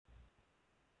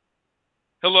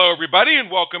Hello, everybody, and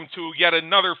welcome to yet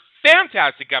another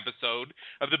fantastic episode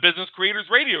of the Business Creators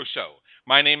Radio Show.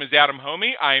 My name is Adam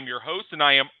Homey. I am your host, and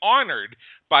I am honored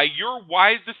by your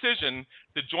wise decision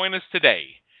to join us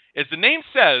today. As the name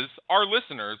says, our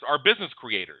listeners are business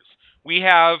creators. We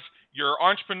have your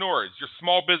entrepreneurs, your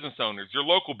small business owners, your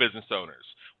local business owners.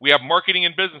 We have marketing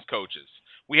and business coaches.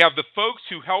 We have the folks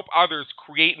who help others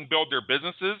create and build their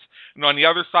businesses. And on the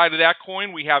other side of that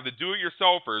coin, we have the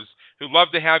do-it-yourselfers who love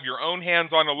to have your own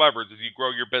hands on the levers as you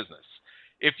grow your business.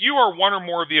 If you are one or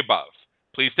more of the above,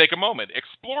 please take a moment,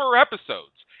 explore our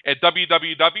episodes at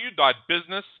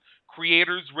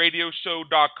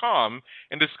www.businesscreatorsradioshow.com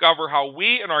and discover how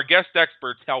we and our guest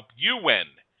experts help you win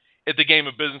at the game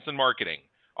of business and marketing.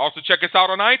 Also, check us out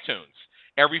on iTunes.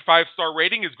 Every 5-star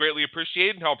rating is greatly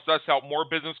appreciated and helps us help more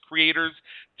business creators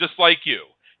just like you.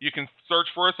 You can search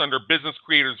for us under Business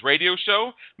Creators Radio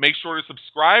Show. Make sure to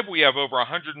subscribe. We have over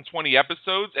 120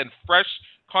 episodes, and fresh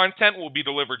content will be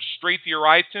delivered straight to your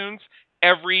iTunes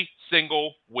every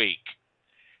single week.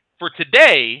 For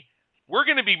today, we're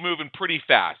going to be moving pretty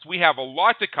fast. We have a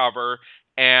lot to cover,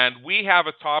 and we have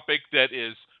a topic that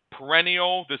is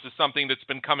perennial. This is something that's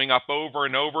been coming up over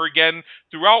and over again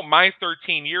throughout my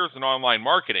 13 years in online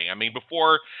marketing. I mean,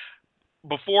 before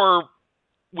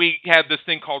we had this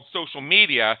thing called social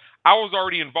media, I was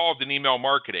already involved in email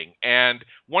marketing. And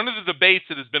one of the debates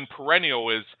that has been perennial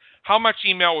is how much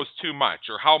email is too much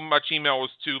or how much email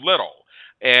is too little.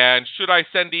 And should I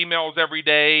send emails every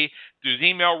day? Does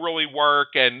email really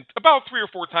work? And about 3 or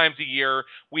 4 times a year,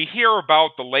 we hear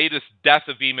about the latest death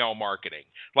of email marketing,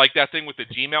 like that thing with the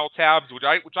Gmail tabs, which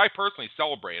I personally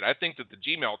celebrate. I think that the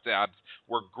Gmail tabs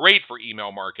were great for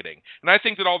email marketing. And I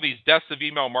think that all these deaths of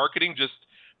email marketing just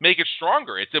make it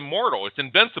stronger. It's immortal. It's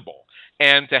invincible.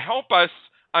 And to help us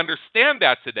understand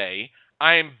that today,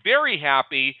 I am very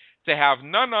happy to have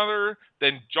none other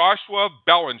than Joshua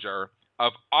Bellinger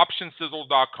of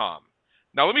OptionSizzle.com.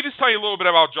 Now, let me just tell you a little bit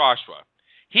about Joshua.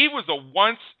 He was a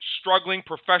once struggling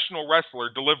professional wrestler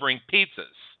delivering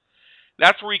pizzas.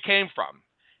 That's where he came from.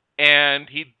 And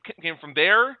he came from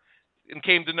there and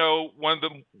came to know one of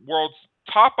the world's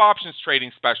top options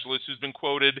trading specialists who's been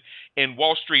quoted in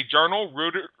Wall Street Journal,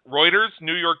 Reuters,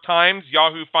 New York Times,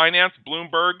 Yahoo Finance,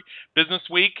 Bloomberg, Business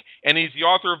Week, and he's the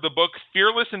author of the book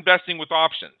Fearless Investing with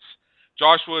Options.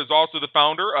 Joshua is also the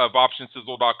founder of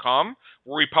OptionSizzle.com,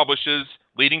 where he publishes,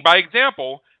 leading by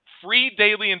example, free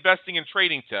daily investing and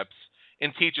trading tips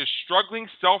and teaches struggling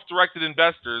self-directed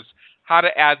investors how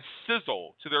to add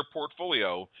sizzle to their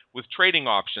portfolio with trading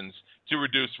options to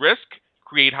reduce risk,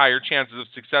 create higher chances of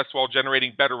success while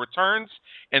generating better returns,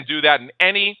 and do that in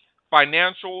any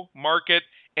financial market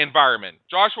environment.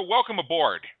 Joshua, welcome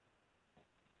aboard.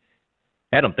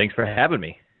 Adam, thanks for having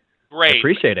me. Great. I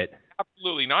appreciate it.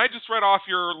 Absolutely. Now, I just read off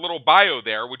your little bio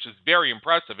there, which is very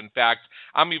impressive. In fact,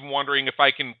 I'm even wondering if I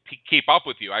can keep up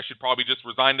with you. I should probably just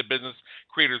resign the Business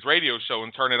Creators Radio Show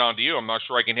and turn it on to you. I'm not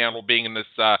sure I can handle being in this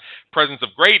presence of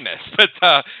greatness. But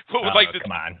what would like to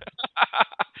come on.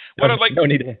 don't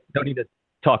need to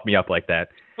talk me up like that.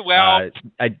 Well,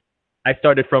 I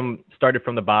started from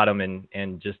the bottom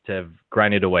and just have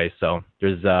grinded away. So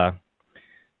there's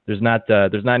not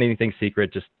anything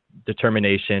secret, just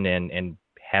determination and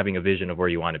having a vision of where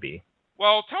you want to be.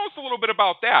 Well, tell us a little bit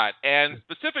about that, and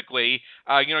specifically,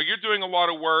 you're doing a lot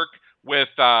of work with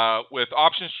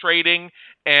options trading.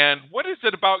 And what is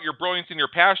it about your brilliance and your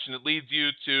passion that leads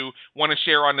you to want to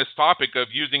share on this topic of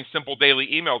using simple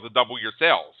daily email to double your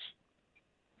sales?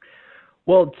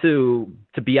 Well, to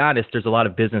be honest, there's a lot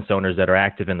of business owners that are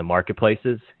active in the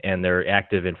marketplaces, and they're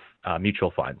active in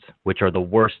mutual funds, which are the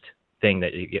worst thing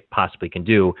that you possibly can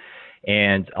do.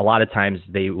 And a lot of times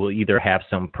they will either have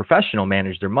some professional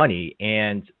manage their money.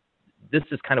 And this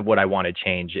is kind of what I want to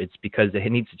change. It's because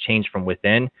it needs to change from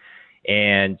within.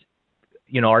 And,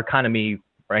 our economy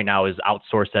right now is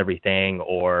outsource everything,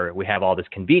 or we have all this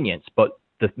convenience. But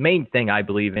the main thing I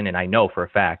believe in, and I know for a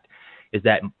fact, is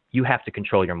that you have to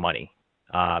control your money.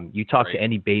 You talk to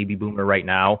any baby boomer right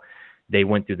now, they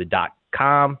went through the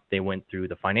 .com, they went through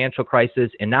the financial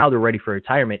crisis, and now they're ready for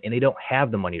retirement, and they don't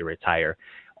have the money to retire.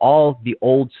 All the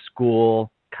old school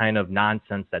kind of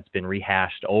nonsense that's been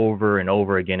rehashed over and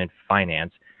over again in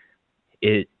finance,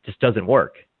 it just doesn't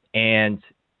work. And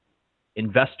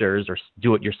investors, or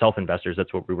do-it-yourself investors,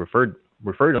 that's what we refer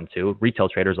them to, retail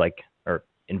traders or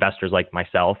investors like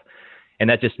myself. And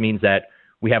that just means that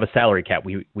we have a salary cap.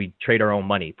 We trade our own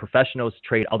money. Professionals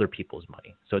trade other people's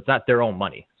money. So it's not their own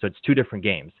money. So it's two different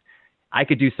games. I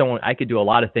could do a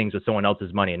lot of things with someone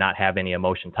else's money and not have any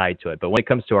emotion tied to it. But when it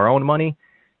comes to our own money,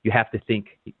 you have to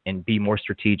think and be more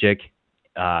strategic,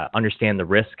 understand the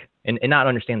risk and not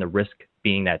understand the risk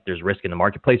being that there's risk in the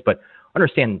marketplace, but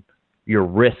understand your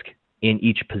risk in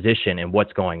each position and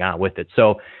what's going on with it.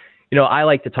 So, I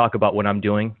like to talk about what I'm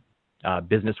doing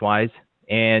business-wise,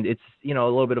 and it's, a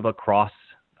little bit of a cross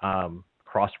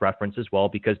reference as well,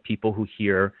 because people who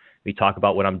hear me talk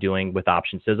about what I'm doing with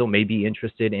Option Sizzle may be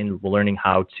interested in learning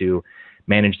how to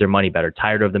manage their money better,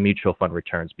 tired of the mutual fund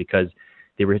returns, because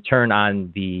the return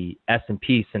on the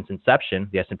S&P since inception,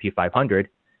 the S&P 500,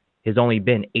 has only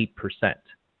been 8%.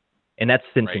 And that's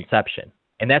since inception.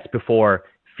 And that's before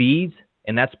fees,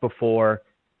 and that's before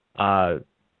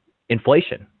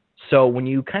inflation. So when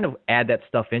you kind of add that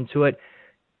stuff into it,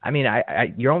 I mean,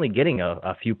 you're only getting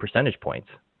a few percentage points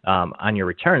on your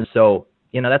returns. So,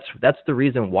 that's the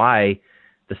reason why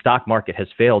the stock market has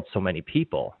failed so many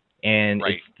people. And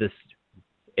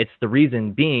it's the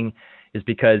reason being is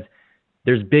because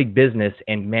there's big business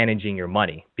in managing your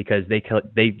money, because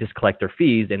they just collect their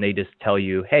fees and they just tell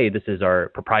you, hey, this is our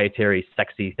proprietary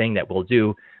sexy thing that we'll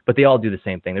do, but they all do the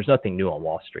same thing. There's nothing new on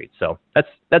Wall Street. So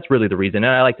that's really the reason.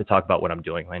 And I like to talk about what I'm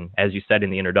doing. And as you said in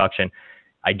the introduction,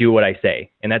 I do what I say.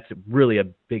 And that's really a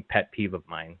big pet peeve of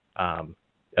mine,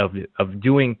 of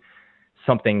doing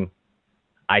something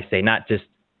I say, not just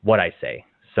what I say.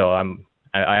 So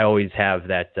I always have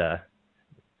that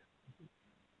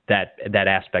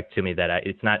aspect to me that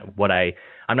it's not what I'm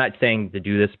not saying to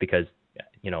do this because,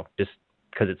 just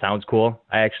because it sounds cool.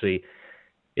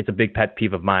 It's a big pet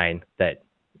peeve of mine that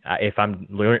if I'm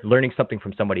learning something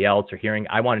from somebody else or hearing,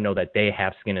 I want to know that they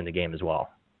have skin in the game as well.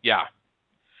 Yeah.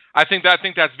 I think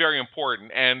that's very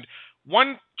important. And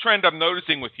one trend I'm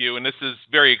noticing with you, and this is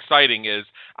very exciting, is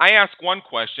I ask one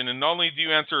question, and not only do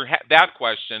you answer that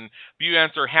question, but you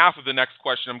answer half of the next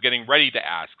question I'm getting ready to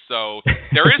ask. So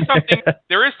there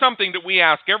is something that we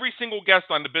ask every single guest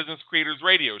on the Business Creators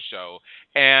Radio Show,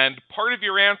 and part of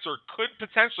your answer could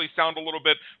potentially sound a little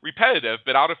bit repetitive,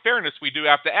 but out of fairness, we do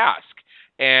have to ask.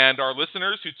 And our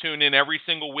listeners who tune in every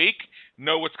single week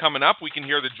know what's coming up. We can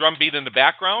hear the drum beat in the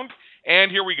background,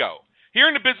 and here we go. Here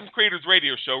in the Business Creators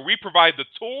Radio Show, we provide the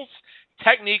tools,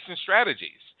 techniques, and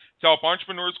strategies to help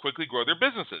entrepreneurs quickly grow their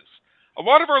businesses. A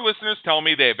lot of our listeners tell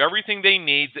me they have everything they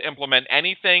need to implement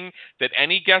anything that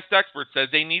any guest expert says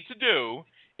they need to do,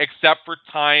 except for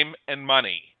time and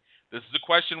money. This is a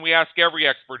question we ask every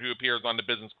expert who appears on the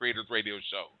Business Creators Radio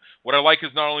Show. What I like is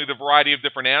not only the variety of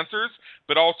different answers,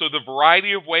 but also the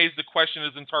variety of ways the question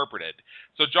is interpreted.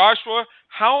 So Joshua,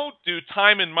 how do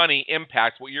time and money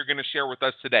impact what you're going to share with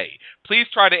us today? Please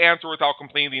try to answer without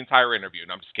completing the entire interview.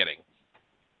 No, I'm just kidding.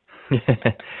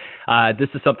 This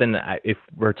is something that if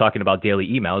we're talking about daily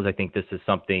emails, I think this is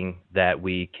something that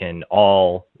we can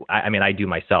all, I do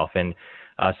myself. And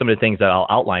some of the things that I'll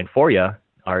outline for you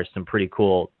are some pretty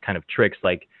cool kind of tricks.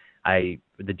 Like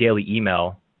the daily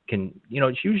email can,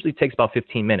 it usually takes about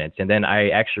 15 minutes. And then I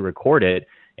actually record it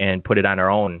and put it on our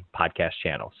own podcast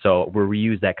channel. So we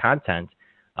reuse that content.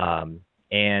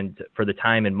 And for the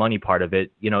time and money part of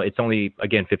it, it's only,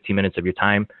 again, 15 minutes of your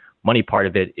time. Money part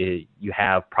of it is you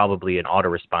have probably an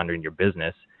autoresponder in your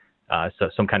business,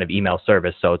 so some kind of email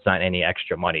service. So it's not any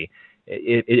extra money.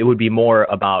 It would be more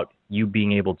about you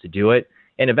being able to do it.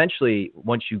 And eventually,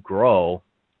 once you grow,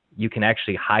 you can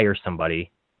actually hire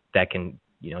somebody that can,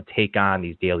 take on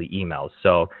these daily emails.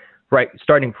 So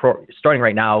starting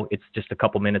right now, it's just a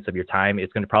couple minutes of your time.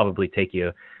 It's going to probably take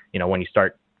you, when you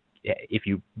start, if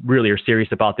you really are serious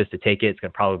about this to take it, it's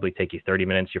going to probably take you 30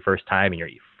 minutes your first time, and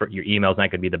your email's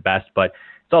not going to be the best, but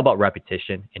it's all about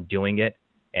repetition and doing it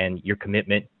and your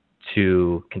commitment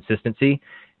to consistency.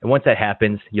 And once that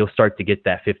happens, you'll start to get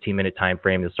that 15-minute time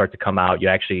frame. It'll start to come out. You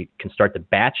actually can start to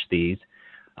batch these.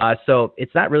 So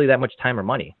it's not really that much time or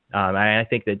money. I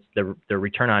think that the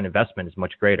return on investment is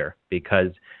much greater,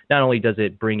 because not only does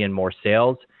it bring in more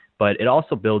sales, but it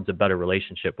also builds a better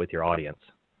relationship with your audience.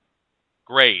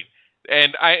 Great.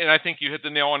 And I think you hit the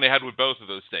nail on the head with both of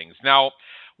those things. Now,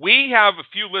 we have a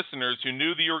few listeners who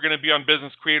knew that you were going to be on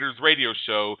Business Creators Radio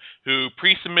Show who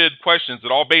pre-submitted questions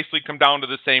that all basically come down to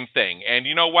the same thing. And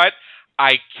you know what?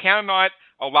 I cannot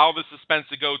allow the suspense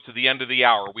to go to the end of the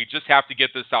hour. We just have to get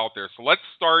this out there. So let's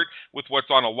start with what's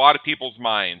on a lot of people's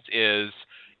minds. Is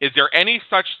there any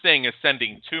such thing as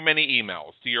sending too many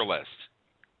emails to your list?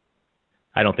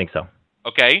 I don't think so.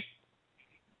 Okay.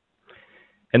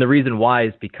 And the reason why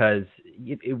is because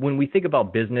when we think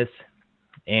about business,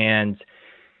 and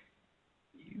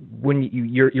when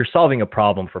you're solving a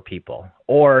problem for people,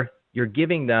 or you're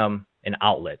giving them an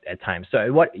outlet at times.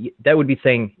 So what that would be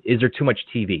saying, is there too much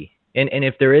TV? And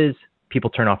if there is, people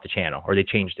turn off the channel or they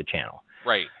change the channel.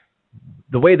 Right.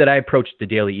 The way that I approach the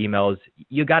daily emails,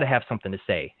 you got to have something to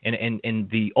say. And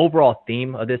the overall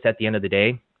theme of this at the end of the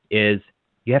day is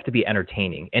you you have to be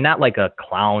entertaining, and not like a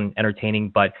clown entertaining,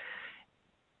 but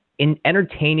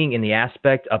entertaining in the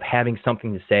aspect of having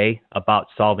something to say about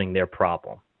solving their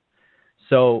problem.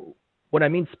 So what I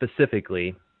mean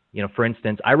specifically, for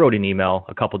instance, I wrote an email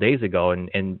a couple days ago,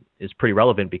 and it's pretty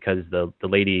relevant because the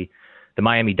lady, the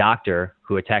Miami doctor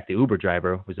who attacked the Uber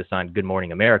driver, was just on Good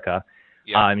Morning America.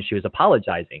 Yeah. She was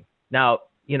apologizing. Now,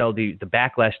 the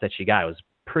backlash that she got was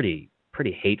pretty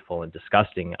hateful and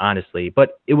disgusting, honestly.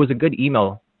 But it was a good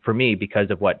email for me because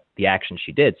of what the action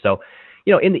she did. So,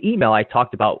 in the email, I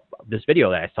talked about this video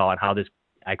that I saw and how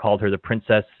I called her the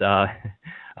princess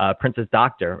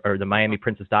doctor, or the Miami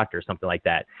princess doctor, or something like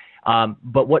that.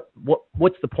 But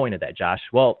what's the point of that, Josh?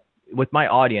 Well, with my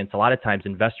audience, a lot of times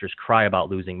investors cry about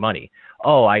losing money.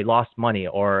 Oh, I lost money,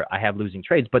 or I have losing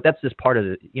trades. But that's just part of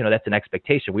the, that's an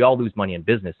expectation. We all lose money in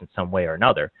business in some way or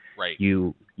another. Right.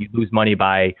 You lose money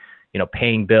by,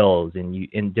 paying bills and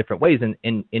in different ways.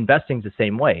 And investing is the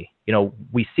same way.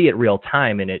 We see it real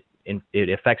time, and it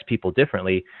affects people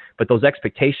differently. But those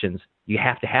expectations, you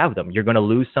have to have them. You're going to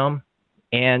lose some,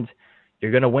 and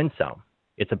you're going to win some.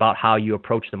 It's about how you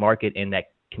approach the market and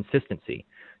that consistency.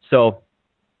 So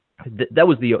that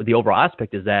was the overall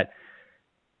aspect, is that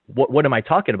what am I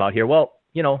talking about here? Well,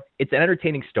 it's an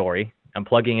entertaining story. I'm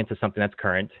plugging into something that's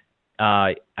current.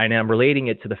 And I'm relating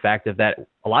it to the fact of that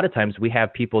a lot of times we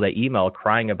have people that email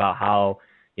crying about how,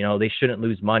 they shouldn't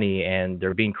lose money, and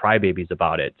they're being crybabies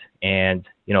about it. And,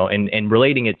 and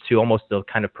relating it to almost the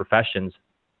kind of professions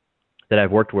that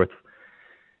I've worked with.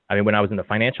 I mean, when I was in the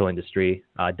financial industry,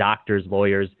 doctors,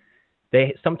 lawyers,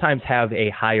 they sometimes have a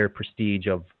higher prestige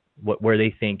of where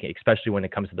they think, especially when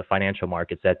it comes to the financial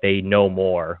markets, that they know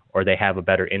more, or they have a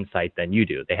better insight than you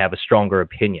do. They have a stronger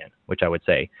opinion, which I would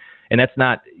say. And that's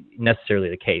not necessarily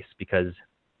the case, because,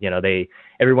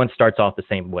 everyone starts off the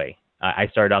same way. I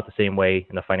started out the same way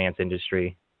in the finance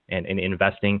industry and in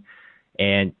investing.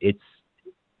 And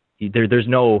there's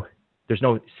no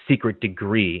secret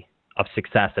degree of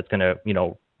success that's going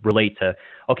to, relate to,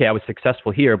 okay, I was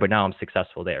successful here, but now I'm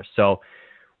successful there. So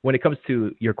when it comes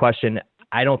to your question,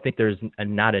 I don't think there's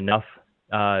not enough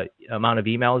amount of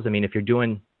emails. I mean, if you're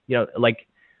doing, like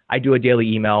I do a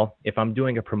daily email. If I'm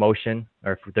doing a promotion,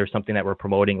 or if there's something that we're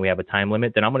promoting, we have a time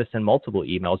limit, then I'm going to send multiple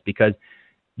emails, because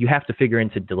you have to figure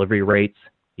into delivery rates.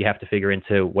 You have to figure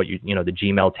into what the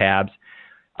Gmail tabs.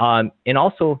 And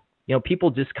also,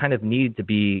 people just kind of need to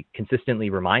be consistently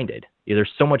reminded. There's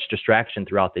so much distraction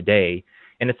throughout the day,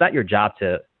 and it's not your job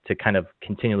to kind of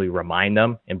continually remind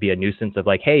them and be a nuisance of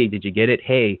like, hey, did you get it?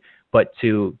 Hey, but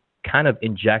to kind of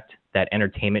inject that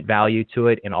entertainment value to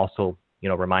it, and also,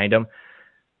 remind them.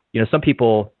 Some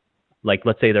people, like,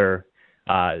 let's say their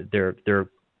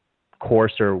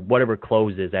course or whatever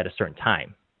closes at a certain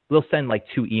time, they'll send like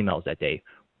 2 emails that day.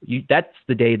 That's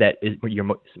the day that is where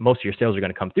most of your sales are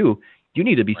going to come through. You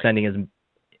need to be sending as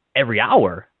every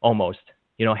hour almost,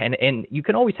 and you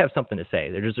can always have something to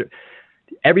say. There's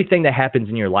everything that happens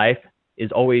in your life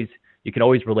is always, you can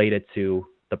always relate it to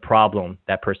the problem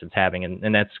that person's having.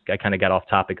 And that's, I kind of got off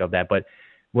topic of that, but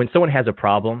when someone has a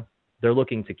problem, they're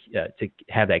looking to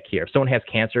have that cure. If someone has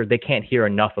cancer, they can't hear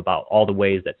enough about all the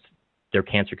ways that their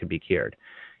cancer could be cured.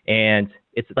 And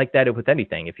it's like that with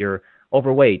anything. If you're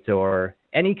overweight or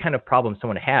any kind of problem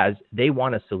someone has, they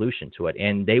want a solution to it,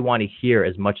 and they want to hear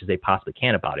as much as they possibly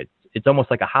can about it. It's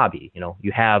almost like a hobby.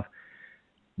 You have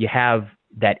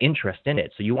that interest in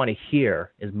it, so you want to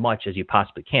hear as much as you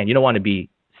possibly can. You don't want to be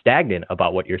stagnant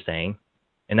about what you're saying,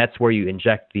 and that's where you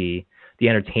inject the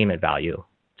entertainment value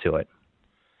to it.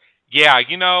 Yeah,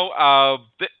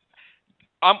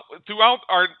 throughout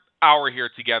our hour here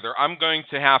together, I'm going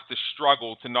to have to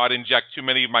struggle to not inject too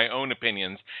many of my own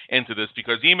opinions into this,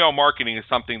 because email marketing is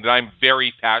something that I'm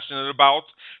very passionate about.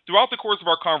 Throughout the course of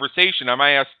our conversation, I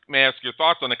may ask your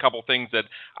thoughts on a couple things that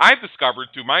I've discovered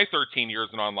through my 13 years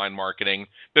in online marketing.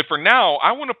 But for now,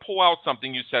 I want to pull out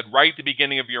something you said right at the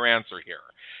beginning of your answer here.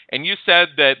 And you said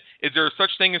that, is there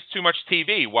such thing as too much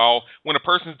TV? Well, when a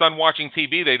person's done watching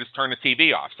TV, they just turn the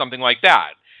TV off, something like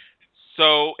that.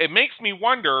 So it makes me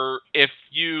wonder, if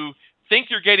you think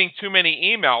you're getting too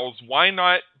many emails, why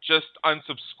not just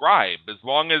unsubscribe? As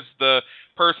long as the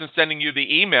person sending you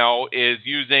the email is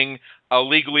using a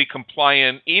legally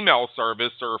compliant email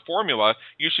service or formula,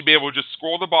 you should be able to just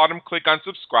scroll to the bottom, click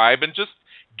unsubscribe, and just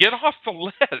get off the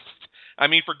list. I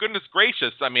mean, for goodness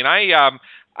gracious. I mean, I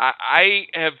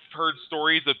have heard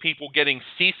stories of people getting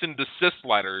cease and desist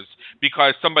letters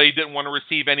because somebody didn't want to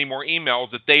receive any more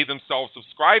emails that they themselves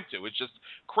subscribe to. It's just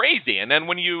crazy. And then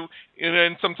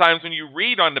and sometimes when you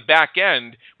read on the back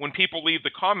end, when people leave the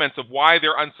comments of why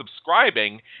they're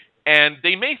unsubscribing, And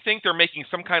they may think they're making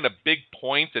some kind of big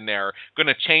point and they're going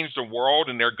to change the world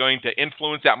and they're going to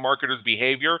influence that marketer's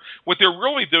behavior. What they're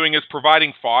really doing is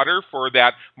providing fodder for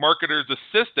that marketer's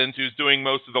assistant who's doing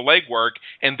most of the legwork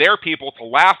and their people to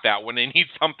laugh at when they need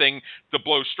something to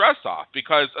blow stress off.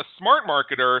 Because a smart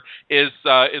marketer is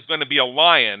going to be a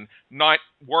lion, not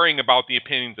worrying about the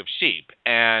opinions of sheep.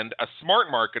 And a smart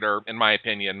marketer, in my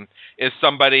opinion, is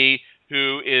somebody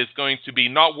who is going to be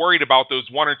not worried about those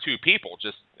one or two people.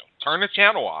 Just turn the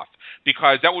channel off,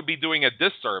 because that would be doing a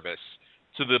disservice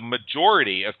to the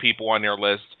majority of people on their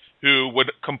list who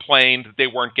would complain that they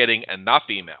weren't getting enough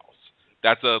emails.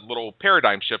 That's a little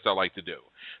paradigm shift I like to do.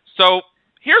 So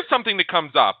here's something that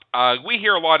comes up. We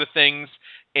hear a lot of things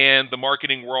in the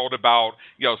marketing world about,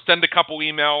 send a couple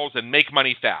emails and make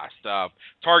money fast,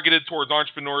 targeted towards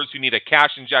entrepreneurs who need a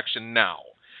cash injection now.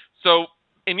 So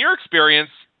in your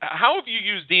experience, how have you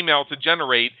used email to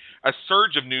generate a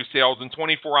surge of new sales in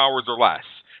 24 hours or less,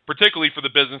 particularly for the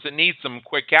business that needs some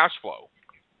quick cash flow?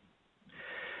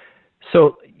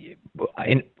 So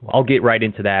I'll get right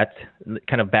into that,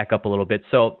 kind of back up a little bit.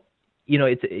 So,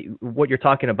 it's what you're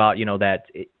talking about, that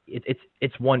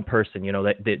it's one person,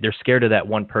 that they're scared of that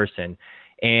one person,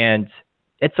 and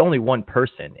it's only one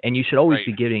person. And you should always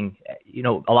be giving,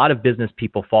 a lot of business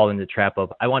people fall into the trap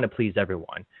of, I want to please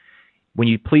everyone. When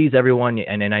you please everyone,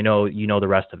 and then I know the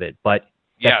rest of it, but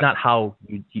that's not how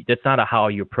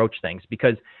you approach things,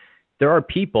 because there are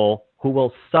people who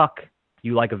will suck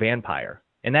you like a vampire,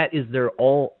 and that is their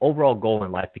overall goal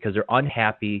in life, because they're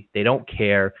unhappy, they don't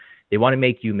care, they want to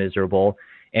make you miserable,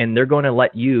 and they're going to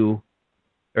let you,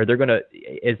 or they're going to,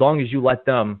 as long as you let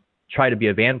them try to be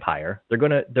a vampire, they're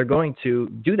going to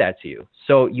do that to you.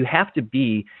 So you have to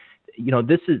be,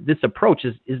 this approach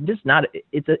is just not.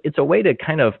 It's a way to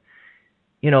kind of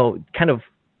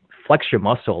flex your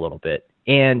muscle a little bit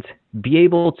and be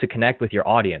able to connect with your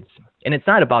audience. And it's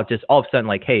not about just all of a sudden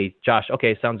like, hey, Josh,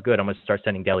 okay, sounds good, I'm going to start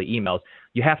sending daily emails.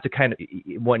 You have to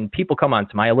when people come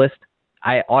onto my list,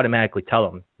 I automatically tell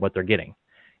them what they're getting.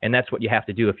 And that's what you have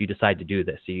to do if you decide to do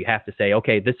this. So you have to say,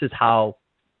 okay, this is how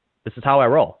I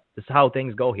roll. This is how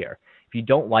things go here. If you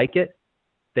don't like it,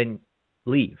 then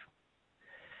leave.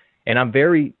 And I'm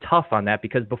very tough on that,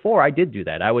 because before I did do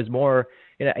that. I was more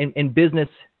in business.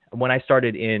 When I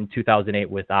started in 2008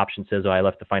 with Option Sizzle, I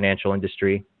left the financial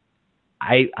industry.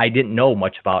 I didn't know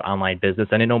much about online business.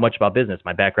 I didn't know much about business.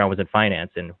 My background was in finance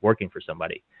and working for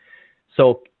somebody.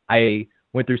 So I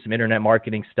went through some internet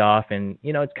marketing stuff, and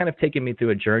it's kind of taken me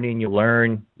through a journey, and you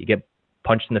learn, you get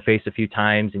punched in the face a few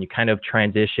times, and you kind of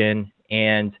transition,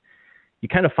 and you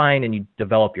kind of find and you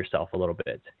develop yourself a little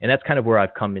bit. And that's kind of where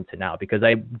I've come into now, because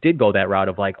I did go that route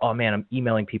of like, oh man, I'm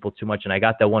emailing people too much, and I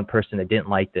got that one person that didn't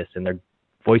like this, and they're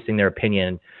voicing their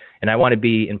opinion, and I want to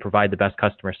be and provide the best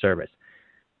customer service.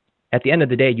 At the end of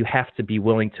the day, you have to be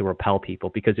willing to repel people,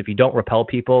 because if you don't repel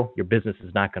people, your business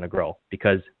is not going to grow,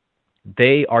 because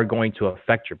they are going to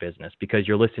affect your business because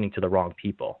you're listening to the wrong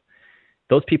people.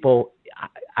 Those people,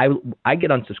 I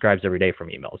get unsubscribes every day from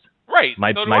emails. Right.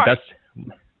 My best.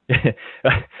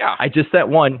 Yeah. I just sent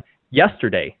one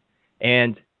yesterday,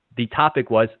 and the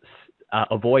topic was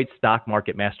avoid stock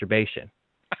market masturbation.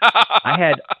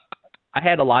 I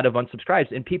had a lot of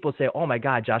unsubscribes, and people say, oh my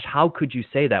God, Josh, how could you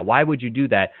say that? Why would you do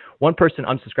that? One person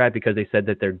unsubscribed because they said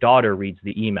that their daughter reads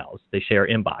the emails. They share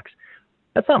inbox.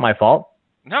 That's not my fault.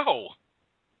 No.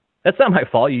 That's not my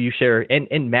fault. You share and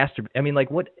I mean,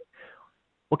 like, what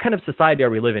kind of society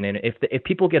are we living in? If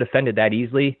people get offended that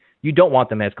easily, you don't want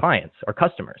them as clients or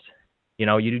customers. You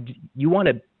want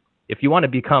to, if you want to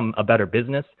become a better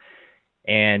business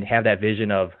and have that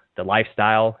vision of the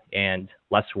lifestyle and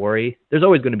less worry, there's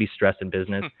always going to be stress in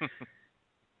business.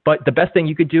 But the best thing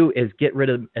you could do is get rid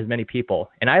of as many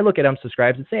people. And I look at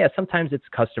unsubscribes and say, yeah, sometimes it's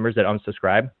customers that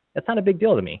unsubscribe. That's not a big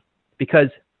deal to me, because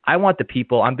I want the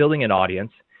people, I'm building an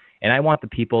audience, and I want the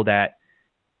people that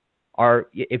are,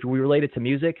 if we relate it to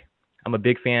music, I'm a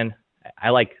big fan. I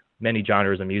like many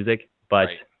genres of music, but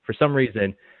for some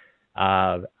reason,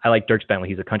 I like Dierks Bentley.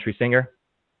 He's a country singer.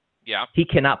 Yeah. He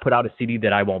cannot put out a CD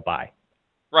that I won't buy.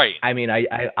 Right. I mean,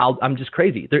 I'm just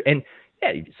crazy. And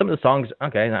yeah, some of the songs,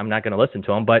 okay, I'm not going to listen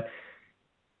to them, but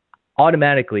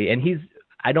automatically, and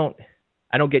I don't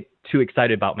get too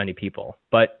excited about many people,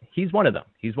 but he's one of them.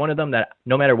 He's one of them that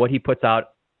no matter what he puts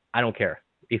out, I don't care.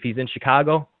 If he's in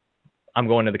Chicago, I'm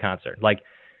going to the concert. Like,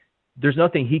 there's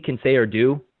nothing he can say or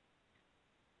do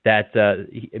that,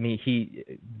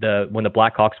 when the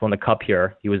Blackhawks won the cup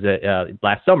here, he was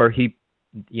last summer, he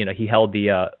held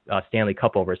the Stanley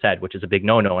Cup over his head, which is a big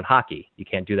no-no in hockey. You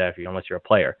can't do that unless you're a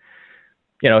player.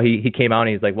 he came out and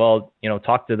he's like, well,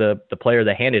 talk to the player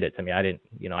that handed it to me. I didn't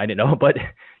know, but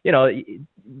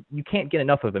you can't get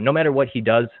enough of him. No matter what he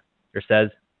does or says,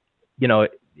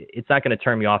 it's not going to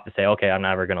turn me off to say, okay, I'm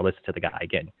never going to listen to the guy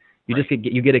again.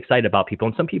 You get excited about people,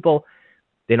 and some people,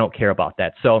 they don't care about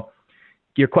that. So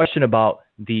your question about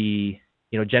the,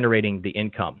 generating the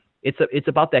income, it's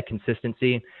about that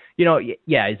consistency.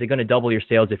 Yeah, is it going to double your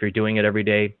sales if you're doing it every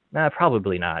day? Nah,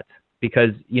 probably not.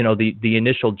 Because, the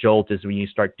initial jolt is when you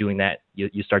start doing that,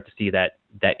 you start to see that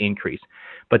increase.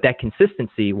 But that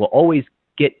consistency will always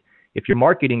get, if you're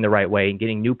marketing the right way and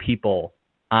getting new people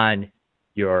on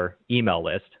your email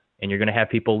list, and you're going to have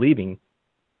people leaving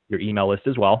your email list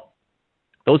as well,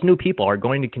 those new people are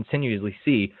going to continuously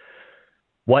see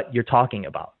what you're talking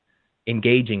about,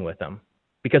 engaging with them,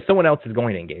 because someone else is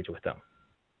going to engage with them.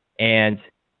 And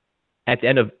at the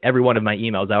end of every one of my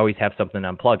emails, I always have something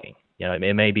I'm plugging.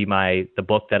 It may be the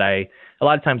book that a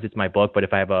lot of times it's my book, but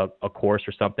if I have a course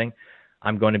or something,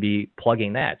 I'm going to be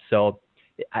plugging that. So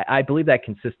I believe that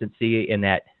consistency and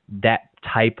that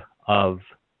type of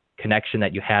connection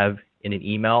that you have in an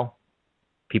email,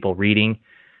 people reading,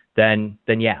 then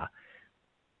yeah.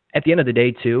 At the end of the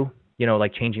day too,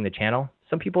 like changing the channel,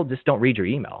 some people just don't read your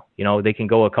email. They can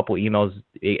go a couple emails,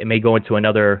 it may go into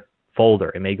another folder,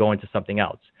 it may go into something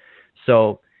else.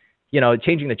 So,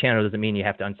 changing the channel doesn't mean you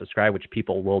have to unsubscribe, which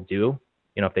people will do,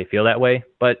 if they feel that way.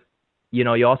 But,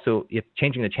 you also, if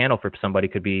changing the channel for somebody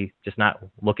could be just not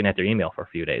looking at their email for a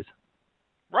few days.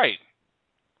 Right.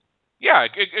 Yeah,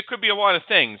 it could be a lot of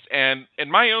things. And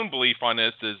my own belief on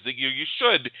this is that you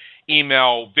should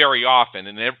email very often,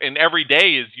 and every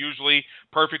day is usually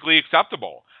perfectly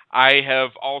acceptable. I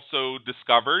have also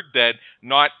discovered that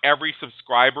not every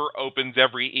subscriber opens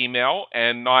every email,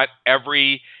 and not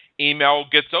every email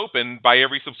gets opened by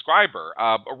every subscriber.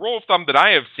 A rule of thumb that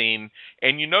I have seen,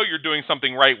 and you're doing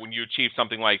something right when you achieve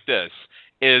something like this,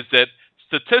 is that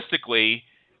statistically,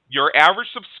 your average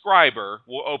subscriber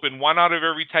will open 1 out of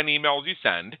every 10 emails you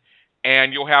send,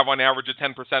 and you'll have on average a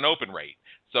 10% open rate.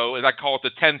 So as I call it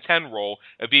the 10-10 rule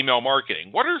of email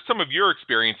marketing. What are some of your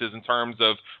experiences in terms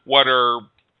of what are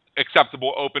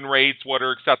acceptable open rates, what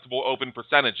are acceptable open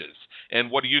percentages, and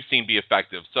what do you seen be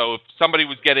effective? So if somebody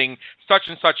was getting such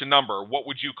and such a number, what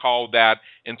would you call that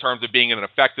in terms of being an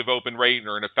effective open rate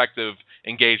or an effective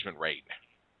engagement rate?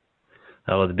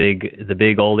 Oh, the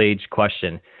big old age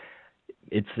question.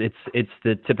 It's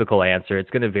the typical answer. It's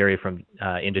going to vary from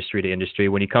industry to industry.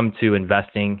 When you come to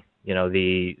investing,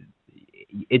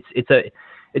 it's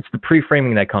the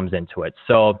pre-framing that comes into it.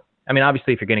 So,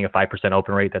 obviously, if you're getting a 5%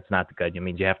 open rate, that's not good. It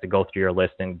means you have to go through your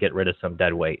list and get rid of some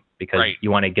dead weight because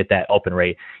you want to get that open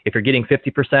rate. If you're getting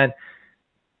 50%,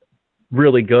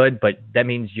 really good, but that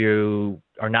means you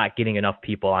are not getting enough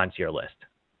people onto your list.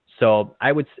 So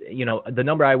I would, the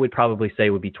number I would probably say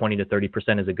would be 20 to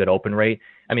 30% is a good open rate.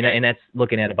 And that's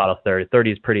looking at about a third.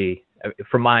 30 is pretty,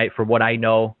 for what I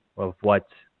know of what,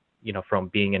 from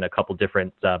being in a couple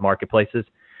different marketplaces,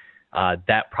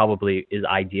 that probably is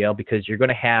ideal because you're going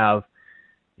to have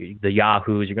the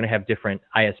Yahoos, you're going to have different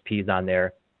ISPs on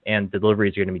there, and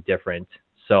deliveries are going to be different.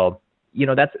 So,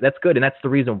 that's good. And that's the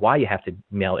reason why you have to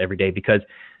mail every day, because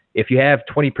if you have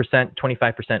 20%,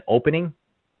 25% opening,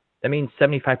 that means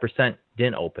 75%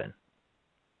 didn't open.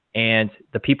 And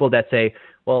the people that say,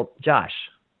 well, Josh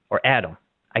or Adam,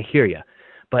 I hear you,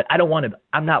 but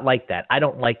I'm not like that. I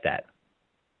don't like that.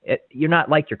 You're not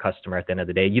like your customer at the end of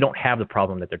the day. You don't have the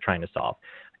problem that they're trying to solve.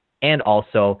 And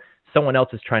also, someone else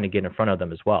is trying to get in front of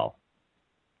them as well.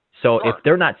 So if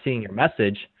they're not seeing your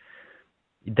message,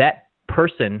 that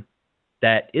person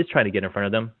that is trying to get in front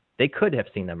of them, they could have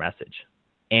seen the message.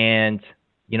 And,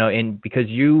 and because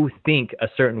you think a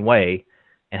certain way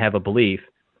and have a belief,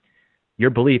 your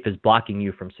belief is blocking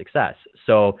you from success.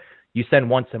 So you send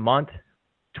once a month,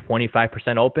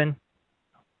 25% open.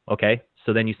 Okay.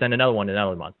 So then you send another one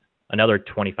another month, another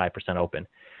 25% open.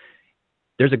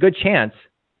 There's a good chance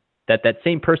that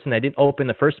same person that didn't open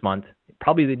the first month,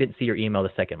 probably they didn't see your email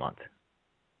the second month.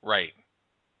 Right.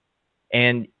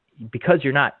 And because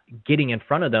you're not getting in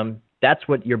front of them, that's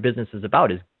what your business is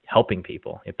about, is helping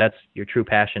people. If that's your true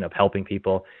passion of helping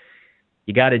people,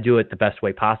 you got to do it the best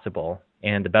way possible.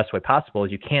 And the best way possible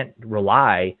is you can't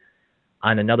rely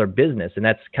on another business. And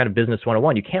that's kind of business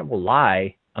 101. You can't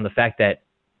rely on the fact that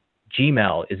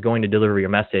Gmail is going to deliver your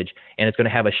message and it's going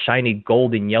to have a shiny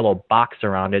golden yellow box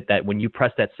around it that when you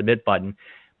press that submit button,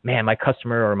 man, my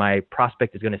customer or my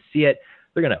prospect is going to see it.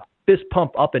 They're going to fist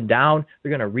pump up and down. They're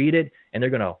going to read it and they're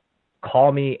going to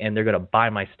call me and they're going to buy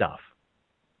my stuff.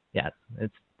 Yeah,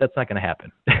 that's not going to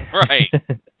happen. Right.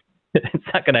 It's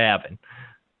not going to happen.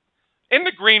 In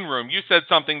the green room, you said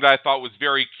something that I thought was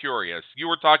very curious. You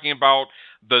were talking about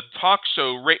the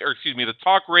the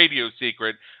talk radio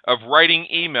secret of writing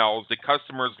emails that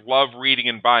customers love reading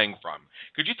and buying from.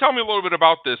 Could you tell me a little bit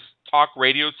about this talk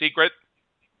radio secret?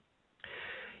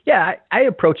 Yeah, I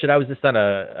approached it. I was just on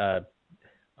a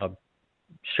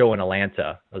show in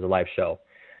Atlanta. It was a live show,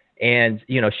 and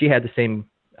she had the same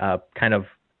kind of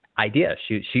idea.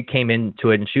 She came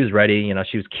into it and she was ready.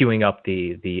 She was queuing up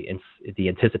the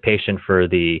anticipation for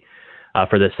the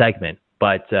segment.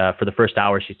 But for the first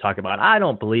hour, she's talking about, I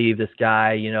don't believe this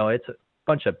guy. It's a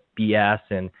bunch of BS,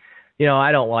 and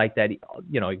I don't like that.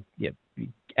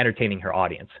 Entertaining her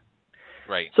audience.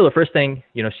 Right. So the first thing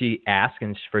she asks,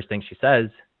 and first thing she says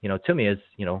to me is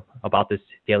about this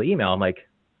daily email. I'm like,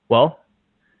 well,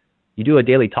 you do a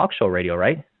daily talk show radio,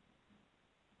 right?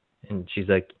 And she's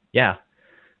like, yeah.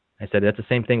 I said, that's the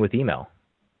same thing with email.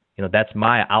 That's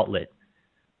my outlet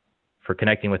for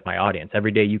connecting with my audience.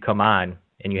 Every day you come on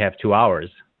and you have 2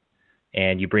 hours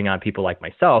and you bring on people like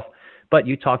myself, but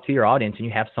you talk to your audience and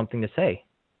you have something to say.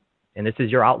 And this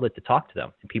is your outlet to talk to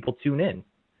them, and people tune in.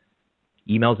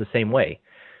 Email's the same way.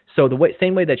 So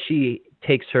same way that she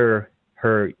takes her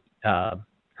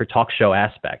talk show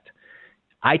aspect,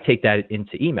 I take that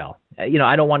into email.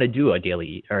 I don't want to do a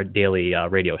daily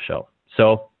radio show.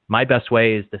 So my best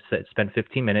way is to spend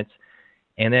 15 minutes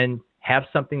and then have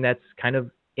something that's kind of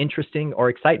interesting or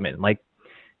excitement. Like,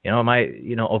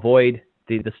 avoid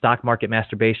the stock market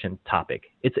masturbation topic.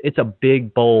 It's a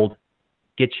big, bold,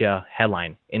 get you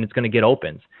headline, and it's going to get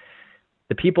opens.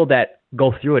 The people that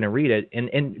go through it and read it,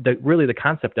 and really the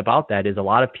concept about that is a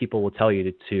lot of people will tell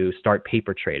you to start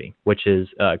paper trading, which is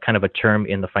kind of a term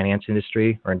in the finance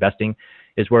industry or investing,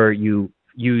 is where you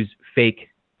use fake,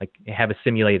 like have a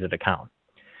simulated account.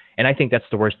 And I think that's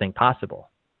the worst thing possible.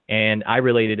 And I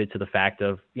related it to the fact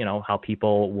of, how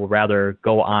people will rather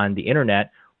go on the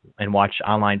internet and watch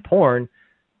online porn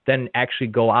than actually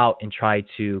go out and try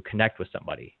to connect with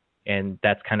somebody. And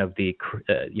that's kind of the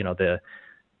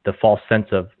false sense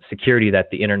of security that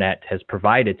the internet has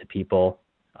provided to people,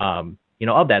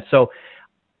 of that. So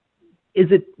is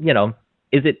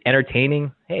it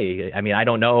entertaining? Hey, I mean, I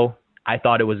don't know. I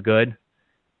thought it was good.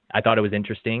 I thought it was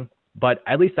interesting. But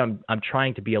at least I'm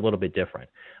trying to be a little bit different.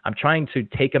 I'm trying to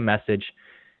take a message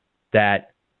and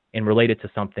relate it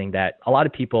to something that a lot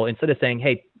of people, instead of saying,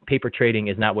 hey, paper trading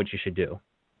is not what you should do,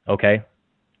 okay?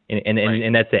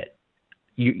 And that's it.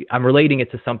 I'm relating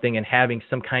it to something and having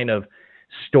some kind of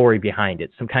story behind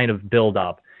it, some kind of build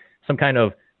up, some kind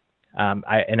of,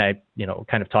 I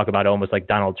kind of talk about it almost like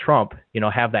Donald Trump,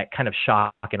 have that kind of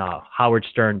shock and awe. Howard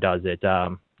Stern does it.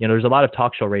 There's a lot of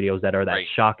talk show radios that are that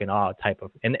shock and awe type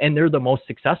of, and they're the most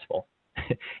successful.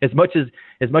 as much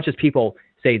as people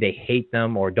say they hate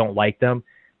them or don't like them,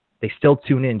 they still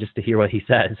tune in just to hear what he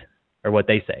says or what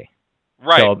they say.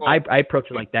 Right. So well, I approach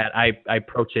it like that. I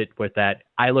approach it with that.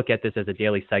 I look at this as a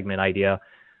daily segment idea,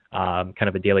 kind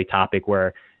of a daily topic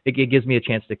where it gives me a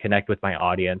chance to connect with my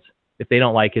audience. If they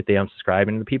don't like it, they unsubscribe,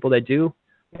 and the people that do,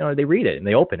 they read it and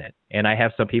they open it. And I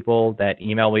have some people that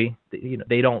email me.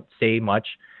 They don't say much,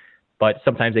 but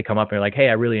sometimes they come up and they're like, "Hey,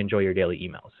 I really enjoy your daily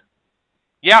emails."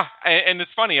 Yeah, and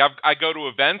it's funny. I go to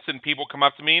events and people come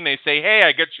up to me and they say, "Hey,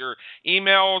 I get your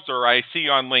emails, or I see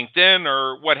you on LinkedIn,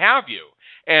 or what have you."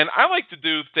 And I like to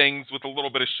do things with a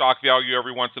little bit of shock value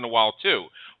every once in a while too.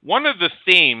 One of the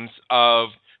themes of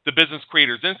the Business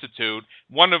Creators Institute,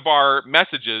 one of our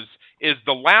messages is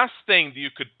the last thing that you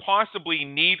could possibly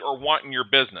need or want in your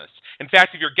business. In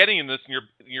fact, if you're getting in this in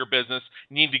your business,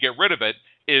 you need to get rid of it,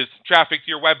 is traffic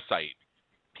to your website.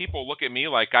 People look at me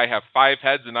like I have 5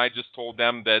 heads, and I just told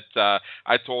them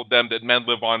that men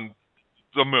live on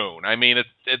the moon. I mean,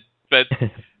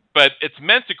 but it's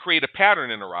meant to create a pattern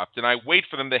interrupt, and I wait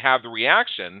for them to have the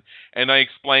reaction, and I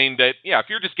explain that, yeah, if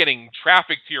you're just getting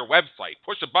traffic to your website,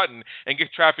 push a button and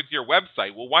get traffic to your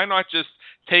website. Well, why not just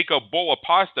take a bowl of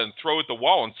pasta and throw it at the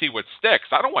wall and see what sticks?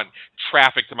 I don't want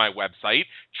traffic to my website.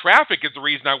 Traffic is the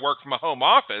reason I work from a home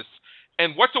office.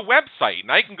 And what's a website?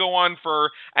 And I can go on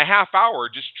for a half hour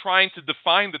just trying to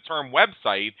define the term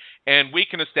website, and we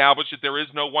can establish that there is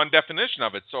no one definition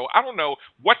of it. So I don't know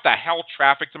what the hell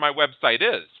traffic to my website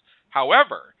is.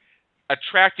 However,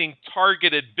 attracting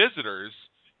targeted visitors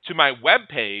to my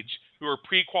webpage who are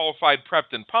pre-qualified,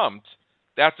 prepped, and pumped,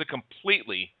 that's a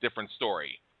completely different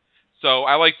story. So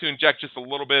I like to inject just a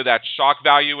little bit of that shock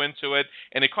value into it,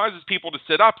 and it causes people to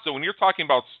sit up. So when you're talking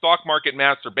about stock market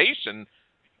masturbation,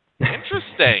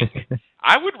 Interesting.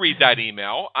 I would read that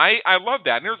email. I love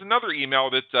that. And there's another email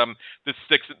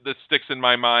that sticks in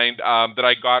my mind that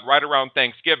I got right around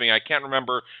Thanksgiving. I can't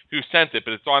remember who sent it,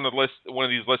 but it's on the list, one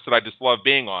of these lists that I just love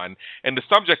being on. And the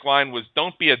subject line was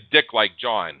 "Don't be a dick like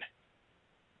John."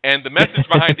 And the message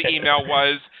behind the email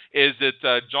is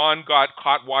that John got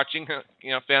caught watching,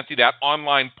 fancy that,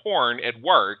 online porn at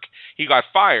work. He got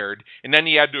fired, and then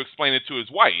he had to explain it to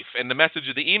his wife. And the message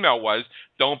of the email was,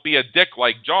 "Don't be a dick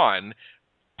like John.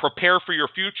 Prepare for your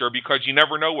future because you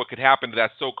never know what could happen to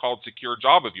that so-called secure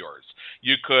job of yours.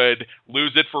 You could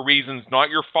lose it for reasons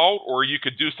not your fault, or you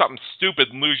could do something stupid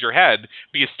and lose your head,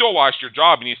 but you still lost your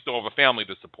job and you still have a family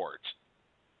to support."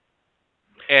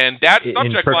 And that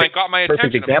subject line got my attention.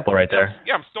 Perfect example right there.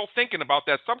 Yeah, I'm still thinking about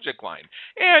that subject line.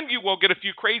 And you will get a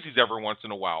few crazies every once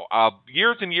in a while.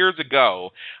 Years and years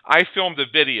ago, I filmed a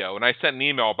video, and I sent an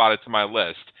email about it to my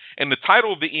list. And the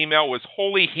title of the email was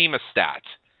Holy Hemostat.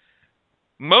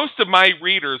 Most of my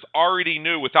readers already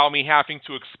knew, without me having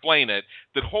to explain it,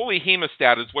 that Holy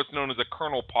Hemostat is what's known as a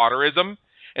Colonel Potterism.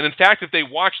 And in fact, if they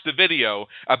watched the video,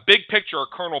 a big picture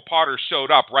of Colonel Potter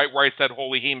showed up right where I said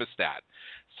Holy Hemostat.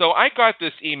 So I got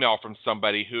this email from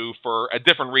somebody who, for a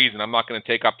different reason, I'm not going to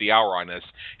take up the hour on this,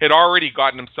 had already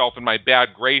gotten himself in my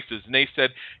bad graces. And they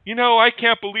said, I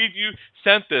can't believe you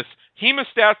sent this.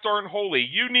 Hemostats aren't holy.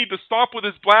 You need to stop with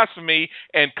this blasphemy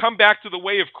and come back to the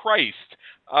way of Christ.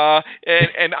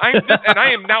 And I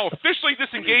am now officially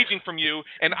disengaging from you.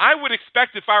 And I would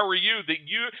expect, if I were you,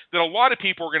 that a lot of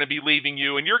people are going to be leaving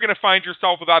you, and you're going to find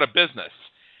yourself without a business.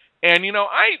 And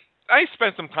I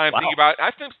spent some time thinking about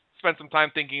it. Spent some time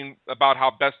thinking about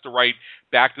how best to write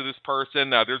back to this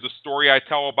person. There's a story I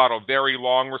tell about a very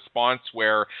long response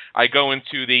where I go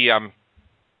into the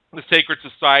Sacred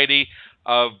Society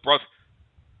of Brother.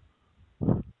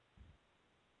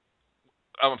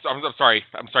 I'm sorry.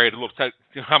 I had a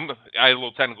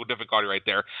little technical difficulty right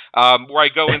there. Where I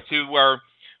go into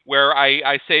where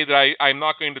I say that I'm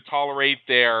not going to tolerate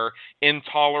their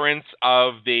intolerance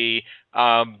of the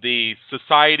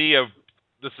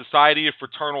Society of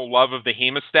Fraternal Love of the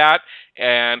Hemostat,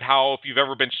 and how if you've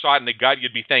ever been shot in the gut,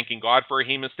 you'd be thanking God for a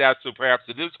hemostat, so perhaps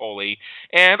it is holy.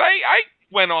 And I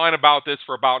went on about this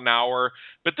for about an hour,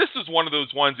 but this is one of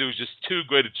those ones that was just too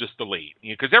good to just delete.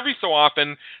 Because every so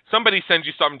often, somebody sends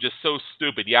you something just so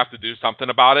stupid, you have to do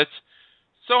something about it.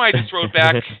 So I just wrote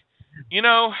back,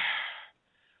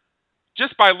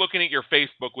 just by looking at your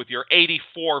Facebook with your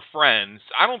 84 friends,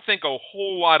 I don't think a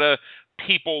whole lot of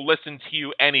people listen to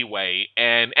you anyway,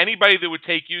 and anybody that would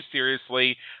take you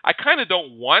seriously, I kind of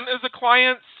don't want as a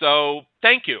client, so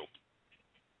thank you.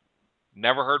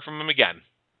 Never heard from him again.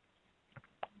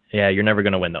 Yeah, you're never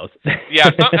going to win those.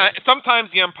 Yeah, sometimes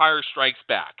the Empire strikes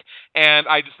back. And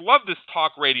I just love this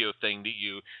talk radio thing that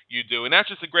you do, and that's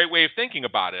just a great way of thinking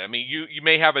about it. I mean, you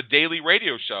may have a daily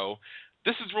radio show.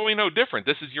 This is really no different.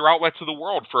 This is your outlet to the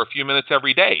world for a few minutes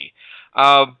every day.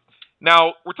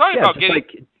 Now, we're talking about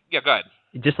getting... Yeah, go ahead.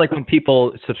 Just like when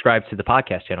people subscribe to the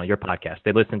podcast channel, your podcast,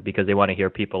 they listen because they want to hear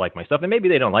people like myself, and maybe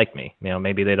they don't like me.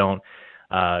 Maybe they don't,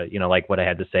 like what I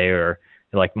had to say, or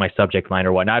like my subject line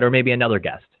or whatnot, or maybe another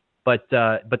guest. But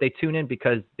they tune in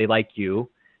because they like you,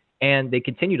 and they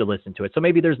continue to listen to it. So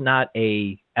maybe there's not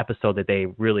a episode that they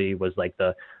really was like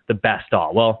the best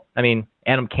all. Well, I mean,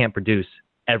 Adam can't produce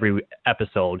every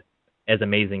episode as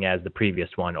amazing as the previous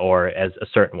one or as a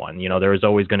certain one. There is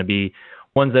always going to be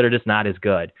ones that are just not as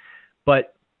good.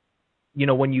 But,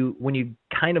 when you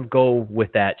kind of go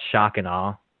with that shock and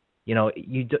awe,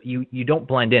 you don't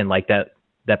blend in like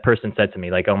that person said to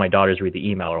me, like, oh, my daughters read the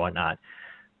email or whatnot.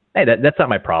 Hey, that's not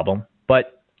my problem.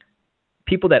 But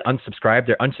people that unsubscribe,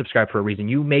 they're unsubscribed for a reason.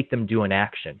 You make them do an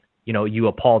action. You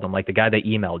appall them, like the guy that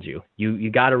emailed you. You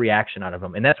got a reaction out of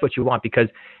them. And that's what you want, because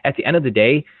at the end of the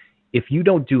day, if you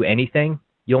don't do anything,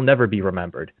 you'll never be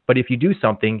remembered. But if you do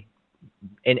something,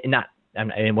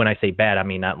 and when I say bad, I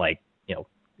mean not like,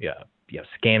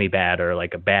 scammy bad or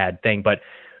like a bad thing. But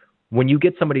when you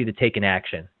get somebody to take an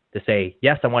action to say,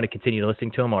 yes, I want to continue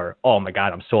listening to him, or, oh my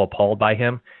God, I'm so appalled by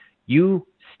him, you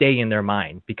stay in their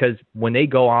mind, because when they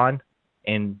go on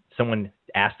and someone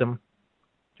asks them,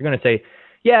 you're going to say,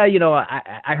 yeah,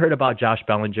 I heard about Josh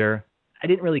Bellinger. I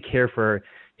didn't really care for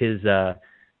his,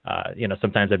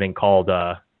 sometimes I've been called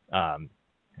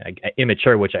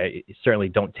immature, which I certainly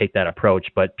don't take that approach,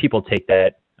 but people take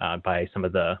that by some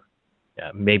of the,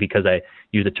 maybe because I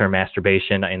use the term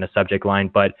masturbation in the subject line.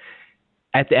 But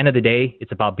at the end of the day,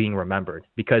 it's about being remembered,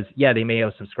 because, yeah, they may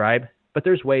have subscribed, but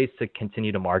there's ways to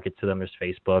continue to market to them. There's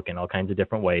Facebook and all kinds of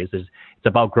different ways. It's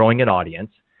about growing an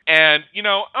audience. And,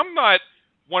 I'm not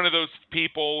one of those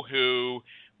people who,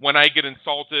 when I get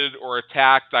insulted or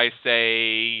attacked, I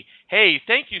say, Hey,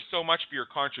 thank you so much for your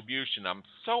contribution. I'm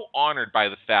so honored by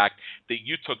the fact that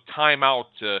you took time out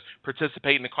to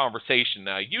participate in the conversation.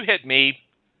 You hit me,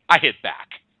 I hit back.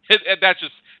 That's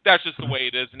just the way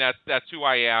it is, and that's who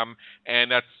I am,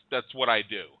 and that's what I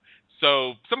do.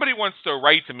 So somebody wants to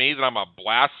write to me that I'm a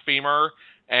blasphemer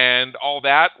and all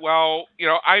that. Well,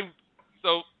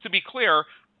 so to be clear,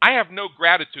 I have no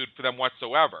gratitude for them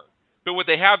whatsoever. But what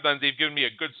they have done is they've given me a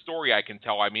good story I can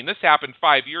tell. I mean, this happened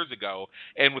 5 years ago,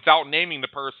 and without naming the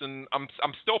person, I'm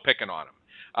still picking on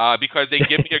them because they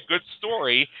give me a good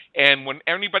story. And when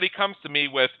anybody comes to me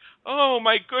with, "Oh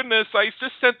my goodness, I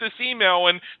just sent this email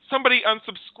and somebody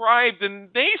unsubscribed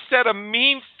and they said a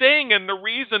mean thing in the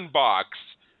reason box,"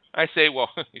 I say,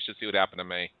 "Well, you should see what happened to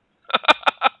me."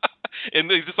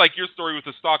 And it's just like your story with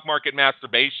the stock market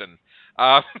masturbation.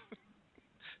 Uh,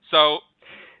 so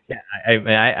Yeah,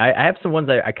 I have some ones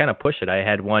I kind of push it. I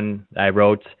had one I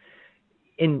wrote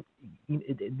in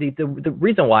the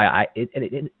reason why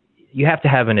you have to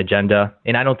have an agenda,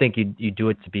 and I don't think you do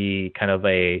it to be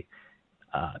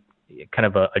uh,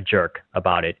 a jerk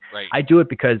about it. right, I do it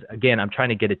because again I'm trying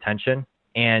to get attention,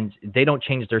 and they don't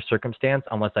change their circumstance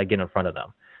unless I get in front of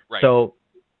them. right, So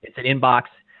it's an inbox.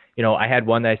 I had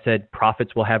one that I said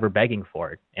profits will have her begging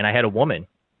for it, and I had a woman.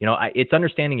 It's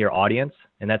understanding your audience,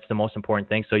 and that's the most important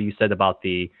thing. So you said about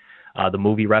the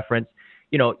movie reference.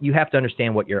 You have to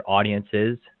understand what your audience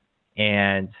is,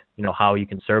 and how you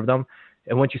can serve them.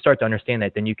 And once you start to understand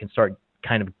that, then you can start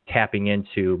kind of tapping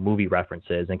into movie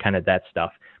references and kind of that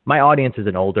stuff. My audience is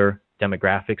an older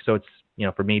demographic, so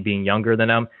it's for me being younger than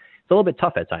them, it's a little bit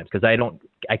tough at times because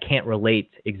I can't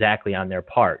relate exactly on their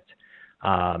part.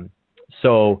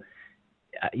 So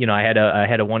I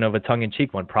had a one of a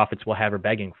tongue-in-cheek one. Profits will have her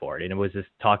begging for it, and it was just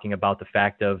talking about the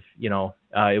fact of it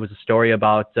was a story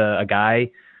about a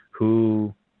guy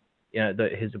who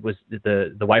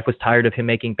the wife was tired of him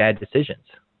making bad decisions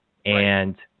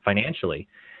and financially,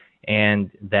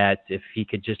 and that if he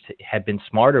could just have been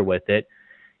smarter with it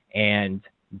and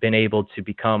been able to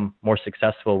become more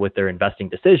successful with their investing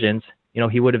decisions,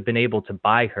 he would have been able to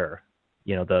buy her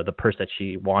the purse that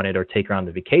she wanted or take her on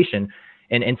the vacation.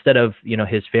 And instead of,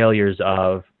 his failures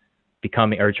of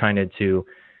becoming or trying to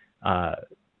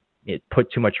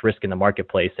put too much risk in the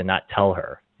marketplace and not tell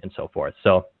her and so forth.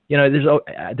 So,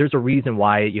 there's a reason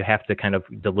why you have to kind of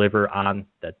deliver on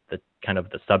the kind of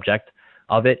the subject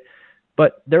of it.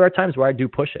 But there are times where I do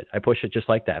push it. I push it just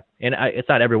like that. And it's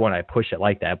not everyone I push it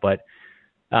like that. But,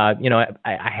 I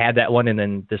had that one. And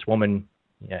then this woman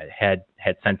had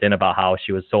sent in about how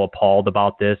she was so appalled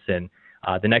about this. And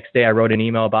the next day I wrote an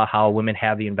email about how women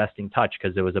have the investing touch,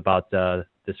 because it was about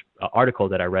this article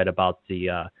that I read about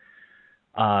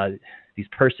these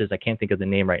purses. I can't think of the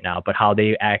name right now, but how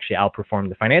they actually outperform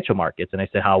the financial markets. And I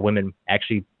said how women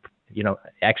actually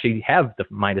have the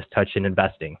Midas touch in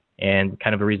investing, and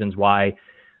kind of the reasons why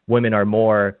women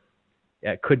are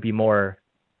could be more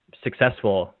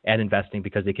successful at investing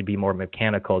because they could be more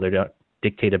mechanical. They're not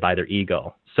dictated by their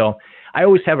ego. So I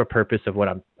always have a purpose of what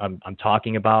I'm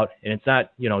talking about, and it's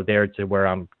not there to where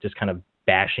I'm just kind of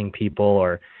bashing people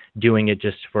or doing it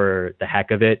just for the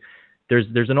heck of it.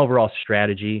 There's an overall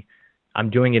strategy. I'm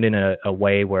doing it in a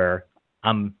way where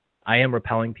I am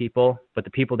repelling people, but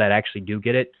the people that actually do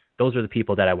get it, those are the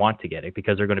people that I want to get it,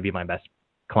 because they're going to be my best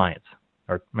clients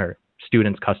or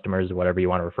students, customers, or whatever you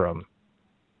want to refer them.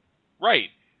 right.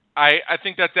 I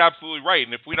think that's absolutely right.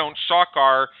 And if we don't shock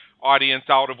our audience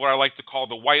out of what I like to call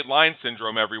the white line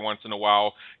syndrome every once in a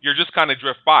while, you're just kind of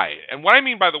drift by. And what I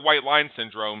mean by the white line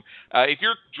syndrome, if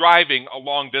you're driving a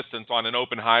long distance on an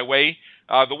open highway,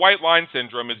 the white line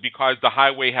syndrome is because the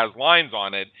highway has lines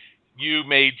on it. You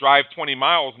may drive 20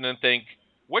 miles and then think,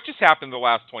 what just happened the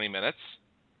last 20 minutes?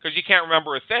 Because you can't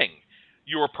remember a thing.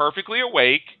 You were perfectly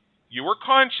awake, you were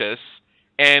conscious,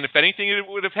 and if anything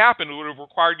would have happened, it would have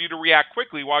required you to react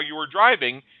quickly while you were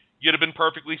driving, you'd have been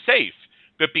perfectly safe.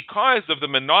 But because of the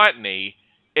monotony,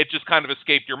 it just kind of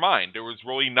escaped your mind. There was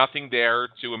really nothing there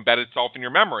to embed itself in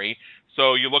your memory.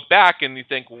 So you look back and you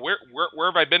think, where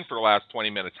have I been for the last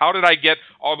 20 minutes? How did I get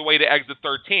all the way to exit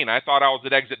 13? I thought I was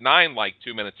at exit 9 like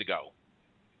 2 minutes ago.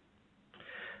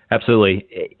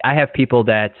 Absolutely. I have people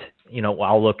that,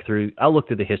 I'll look through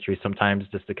the history sometimes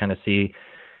just to kind of see.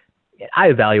 I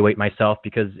evaluate myself,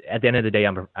 because at the end of the day,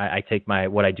 I take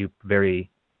what I do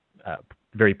very,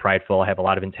 very prideful. I have a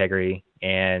lot of integrity,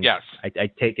 and yes. I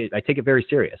take it very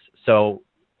serious. So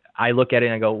I look at it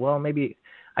and I go, well, maybe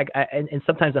and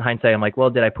sometimes in hindsight, I'm like,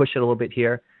 well, did I push it a little bit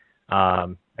here?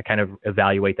 I kind of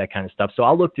evaluate that kind of stuff. So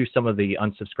I'll look through some of the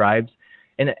unsubscribes,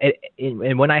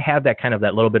 and when I have that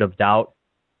little bit of doubt,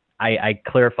 I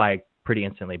clarify pretty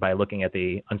instantly by looking at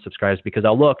the unsubscribes, because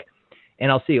I'll look.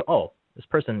 and I'll see, oh, this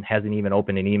person hasn't even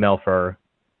opened an email for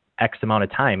X amount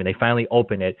of time, and they finally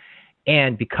open it.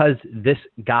 And because this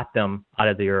got them out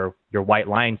of your white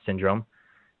line syndrome,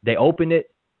 they opened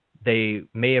it. They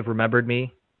may have remembered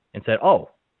me and said, oh,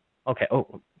 okay,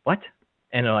 oh, what?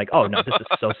 And they're like, oh, no, this is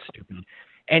so stupid.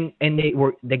 And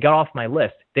they got off my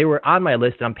list. They were on my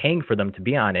list, and I'm paying for them to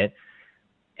be on it.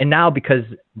 And now because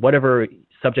whatever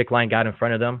subject line got in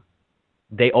front of them,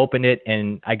 they opened it,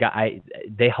 and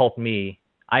they helped me.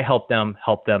 I helped them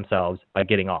help themselves by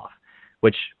getting off,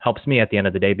 which helps me at the end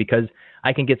of the day because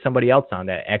I can get somebody else on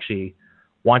that actually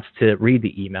wants to read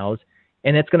the emails,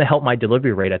 and it's going to help my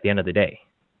delivery rate at the end of the day.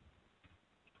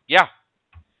 Yeah,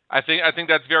 I think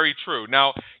that's very true.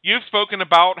 Now, you've spoken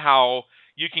about how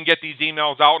you can get these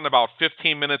emails out in about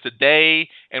 15 minutes a day,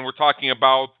 and we're talking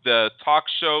about the talk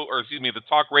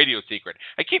radio secret.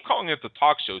 I keep calling it the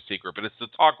talk show secret, but it's the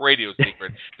talk radio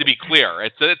secret, to be clear.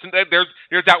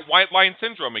 There's that white line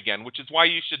syndrome again, which is why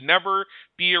you should never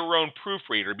be your own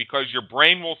proofreader, because your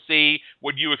brain will see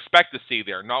what you expect to see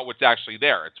there, not what's actually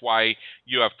there. It's why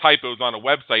you have typos on a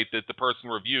website that the person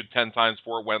reviewed 10 times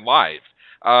before it went live.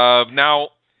 Now,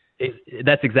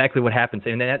 that's exactly what happens,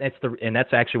 and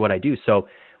that's actually what I do. So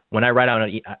when I write out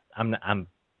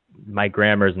my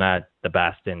grammar is not the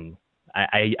best, and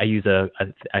I use a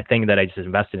thing that I just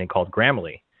invested in called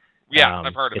Grammarly. Yeah,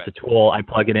 I've heard of it. It's a tool. I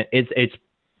plug it in. It's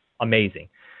amazing.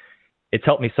 It's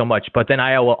helped me so much. But then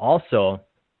I will also,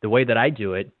 the way that I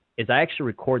do it is I actually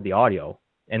record the audio,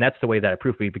 and that's the way that I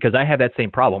proofread, because I have that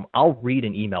same problem. I'll read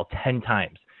an email 10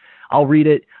 times. I'll read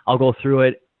it. I'll go through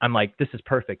it. I'm like, this is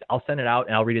perfect. I'll send it out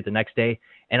and I'll read it the next day,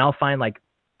 and I'll find like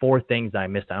 4 things I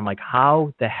missed. I'm like,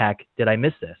 how the heck did I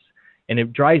miss this? And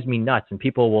it drives me nuts. And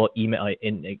people will email,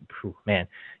 and man,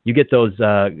 you get those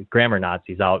grammar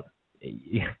Nazis out.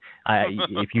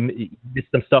 If you miss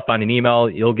some stuff on an email,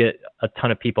 you'll get a ton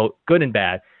of people, good and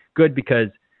bad. Good because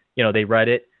they read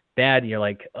it. Bad, you're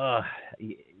like,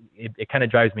 it kind of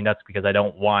drives me nuts because I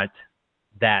don't want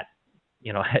that.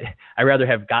 I rather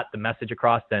have got the message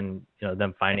across than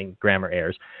them finding grammar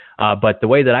errors. But the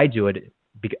way that I do it,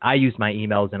 I use my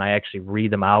emails and I actually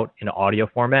read them out in an audio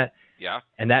format. Yeah.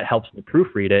 And that helps me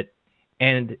proofread it,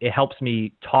 and it helps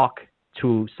me talk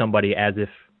to somebody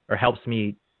helps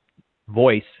me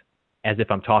voice as if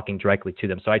I'm talking directly to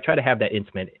them. So I try to have that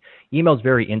intimate. Email is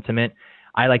very intimate.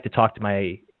 I like to talk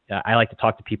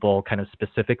to people kind of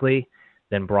specifically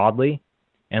than broadly,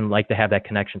 and like to have that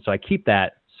connection. So I keep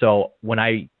that. So when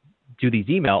I do these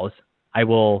emails, I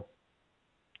will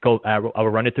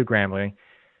run it through Grammarly,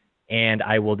 and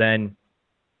I will then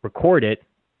record it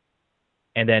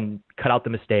and then cut out the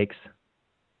mistakes,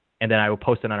 and then I will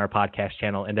post it on our podcast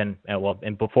channel. And then,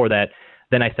 and before that,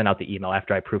 then I send out the email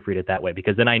after I proofread it that way,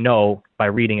 because then I know by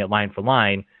reading it line for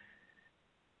line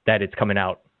that it's coming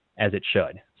out as it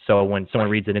should. So when someone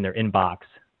reads it in their inbox,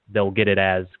 they'll get it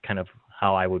as kind of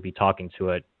how I would be talking to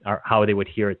it, or how they would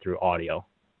hear it through audio.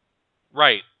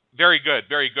 Right. Very good.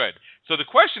 Very good. So the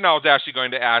question I was actually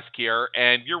going to ask here,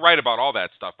 and you're right about all that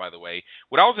stuff, by the way.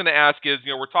 What I was going to ask is,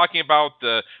 we're talking about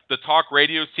the talk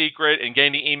radio secret and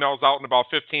getting the emails out in about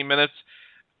 15 minutes.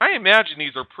 I imagine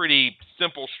these are pretty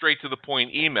simple, straight to the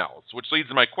point emails, which leads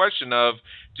to my question of,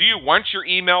 do you want your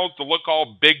emails to look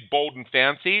all big, bold, and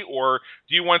fancy, or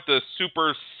do you want the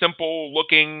super simple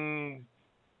looking,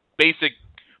 basic,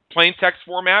 plain text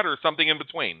format, or something in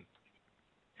between?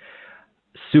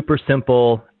 Super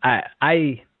simple.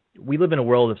 We live in a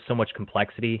world of so much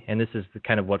complexity, and this is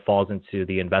kind of what falls into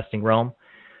the investing realm,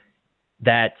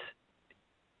 that,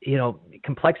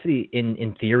 complexity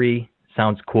in theory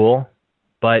sounds cool,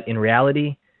 but in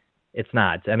reality, it's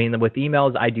not. I mean, with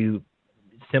emails, I do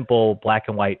simple black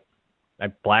and white,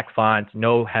 black font,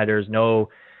 no headers,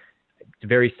 it's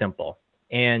very simple.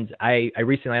 And I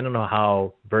recently, I don't know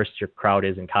how versed your crowd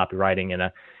is in copywriting,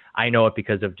 and I know it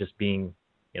because of just being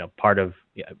part of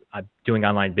doing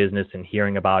online business and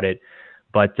hearing about it.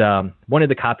 But one of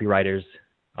the copywriters,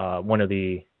 one of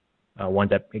the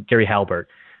ones that Gary Halbert,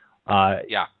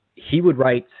 he would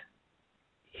write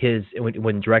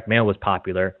when direct mail was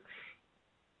popular.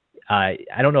 I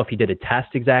don't know if he did a test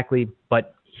exactly,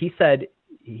 but he said,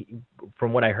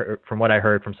 from what I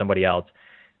heard from somebody else,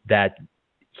 that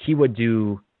he would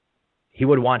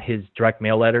want his direct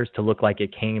mail letters to look like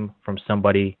it came from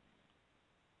somebody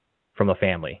from a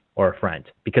family or a friend,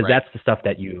 because that's the stuff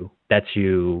that you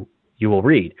will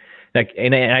read.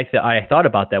 And I thought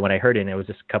about that when I heard it, and it was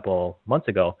just a couple months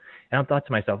ago, and I thought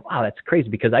to myself, wow, that's crazy,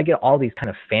 because I get all these kind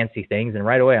of fancy things, and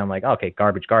right away I'm like, okay,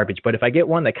 garbage. But if I get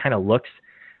one that kind of looks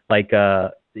like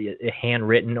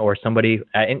handwritten or somebody,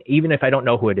 and even if I don't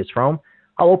know who it is from,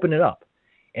 I'll open it up.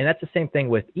 And that's the same thing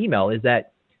with email, is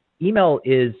that email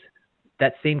is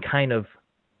that same kind of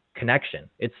connection.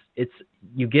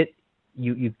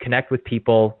 You connect with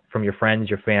people from your friends,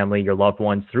 your family, your loved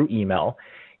ones through email.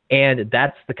 And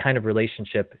that's the kind of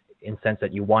relationship in sense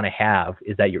that you want to have,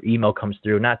 is that your email comes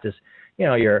through, not just,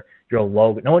 your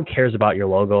logo. No one cares about your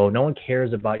logo. No one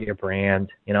cares about your brand,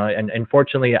 and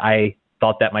unfortunately I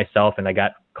thought that myself, and I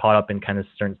got caught up in kind of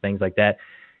certain things like that.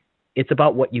 It's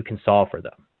about what you can solve for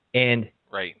them. And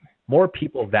right. More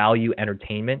people value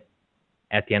entertainment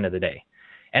at the end of the day.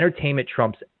 Entertainment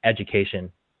trumps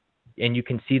education. And you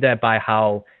can see that by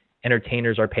how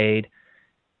entertainers are paid.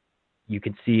 You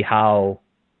can see how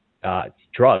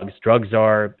drugs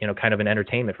are, kind of an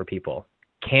entertainment for people.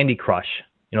 Candy Crush,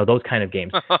 those kind of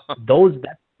games.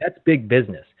 That's big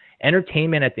business.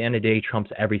 Entertainment at the end of the day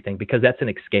trumps everything, because that's an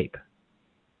escape.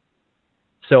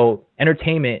 So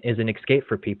entertainment is an escape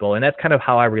for people. And that's kind of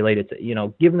how I relate it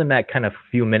to, giving them that kind of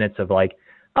few minutes of like,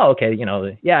 oh, okay,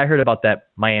 yeah, I heard about that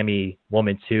Miami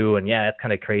woman too. And yeah, that's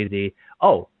kind of crazy.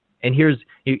 Oh, and here's,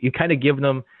 you kind of give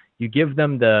them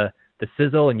the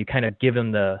sizzle, and you kind of give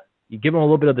them a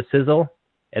little bit of the sizzle,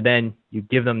 and then you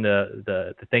give them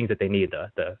the things that they need,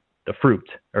 the fruit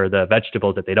or the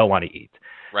vegetables that they don't want to eat.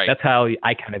 Right. That's how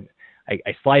I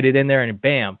slide it in there, and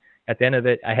bam, at the end of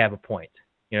it, I have a point.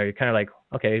 You're kind of like,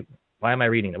 okay, why am I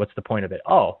reading it? What's the point of it?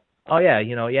 Oh yeah,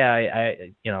 I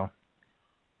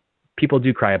people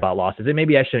do cry about losses, and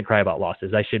maybe I shouldn't cry about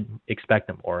losses. I should expect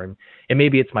them more, and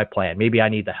maybe it's my plan. Maybe I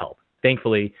need the help.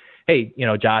 Thankfully, hey,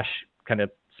 Josh kind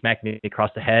of smacked me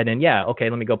across the head, and yeah, okay,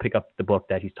 let me go pick up the book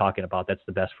that he's talking about. That's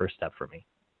the best first step for me.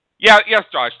 Yes,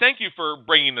 Josh. Thank you for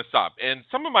bringing this up. And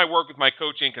some of my work with my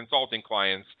coaching and consulting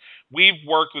clients, we've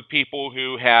worked with people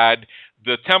who had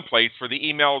the templates for the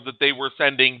emails that they were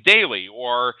sending daily,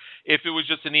 or if it was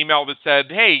just an email that said,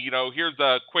 hey, here's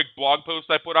a quick blog post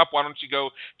I put up, why don't you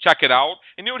go check it out?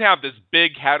 And it would have this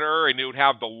big header, and it would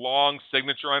have the long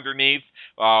signature underneath,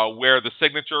 where the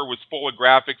signature was full of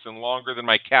graphics and longer than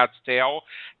my cat's tail.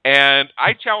 And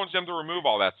I challenged them to remove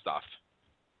all that stuff.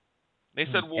 They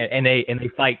said, well, and they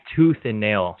fight tooth and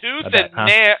nail. Tooth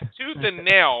and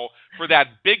nail for that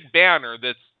big banner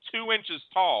that's 2 inches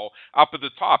tall up at the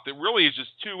top. That really is just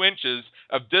 2 inches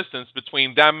of distance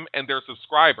between them and their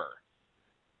subscriber.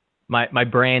 My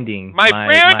branding. My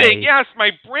branding. Yes,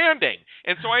 my branding.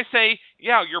 And so I say,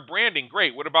 yeah, your branding,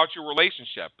 great. What about your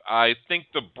relationship? I think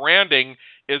the branding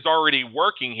is already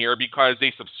working here because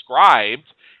they subscribed.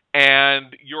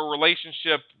 And your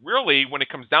relationship, really, when it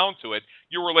comes down to it,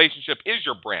 your relationship is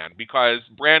your brand, because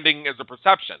branding is a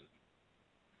perception.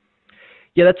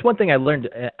 Yeah, that's one thing I learned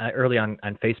early on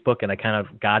Facebook, and I kind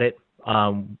of got it.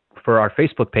 For our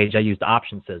Facebook page, I used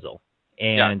Option Sizzle,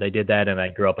 and I did that, and I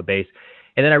grew up a base.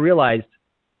 And then I realized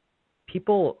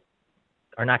people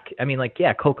are not. I mean, like,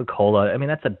 yeah, Coca-Cola. I mean,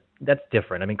 that's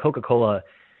different. I mean, Coca-Cola.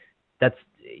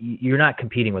 You're not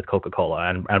competing with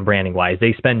Coca-Cola on branding wise.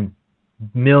 They spend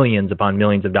millions upon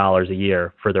millions of dollars a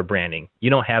year for their branding.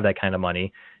 You don't have that kind of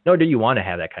money, nor do you want to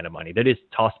have that kind of money. They just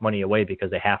toss money away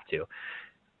because they have to.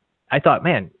 I thought,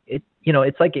 man,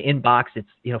 it's like an inbox.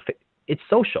 It's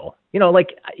social. Like,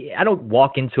 I don't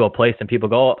walk into a place and people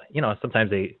go, sometimes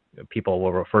people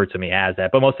will refer to me as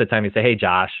that, but most of the time you say, hey,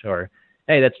 Josh, or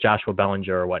hey, that's Joshua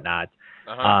Bellinger or whatnot.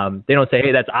 Uh-huh. They don't say,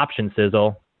 hey, that's Option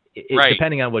Sizzle. Right.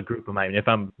 Depending on what group I'm in. If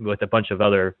I'm with a bunch of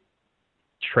other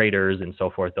traders and so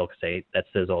forth, they'll say that's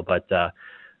Sizzle, but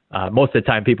most of the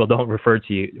time people don't refer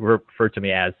to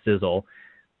me as Sizzle.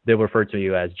 They'll refer to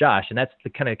you as Josh, and that's the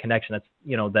kind of connection.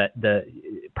 That's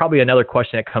probably another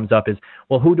question that comes up is,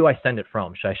 well, who do I send it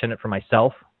from? Should I send it from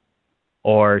myself,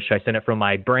 or should I send it from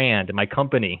my brand and my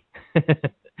company?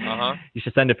 Uh-huh. You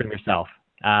should send it from yourself,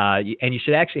 and you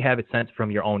should actually have it sent from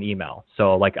your own email.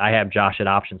 So, like, I have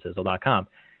josh@optionsizzle.com,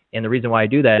 and the reason why I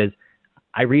do that is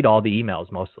I read all the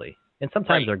emails mostly. And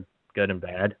sometimes they're good and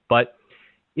bad, but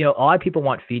a lot of people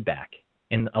want feedback,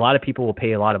 and a lot of people will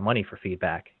pay a lot of money for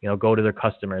feedback. Go to their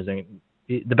customers, and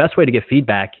the best way to get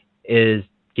feedback is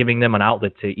giving them an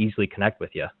outlet to easily connect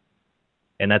with you,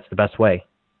 and that's the best way.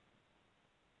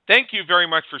 Thank you very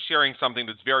much for sharing something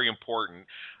that's very important.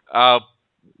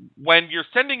 When you're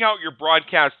sending out your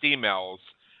broadcast emails,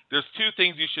 there's two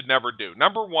things you should never do.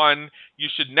 Number one, you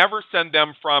should never send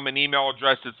them from an email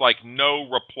address that's like no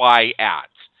reply at.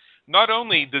 Not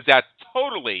only does that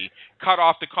totally cut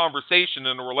off the conversation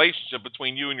and the relationship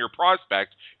between you and your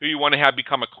prospect, who you want to have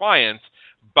become a client,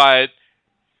 but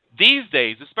these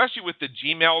days, especially with the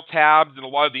Gmail tabs and a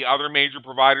lot of the other major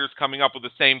providers coming up with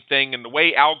the same thing, and the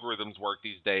way algorithms work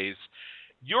these days,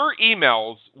 your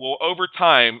emails will over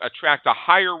time attract a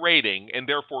higher rating and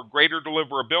therefore greater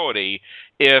deliverability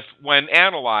if, when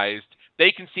analyzed,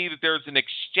 they can see that there's an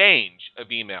exchange of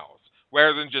emails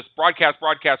rather than just broadcast,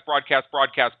 broadcast, broadcast,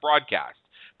 broadcast, broadcast.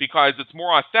 Because it's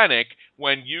more authentic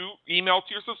when you email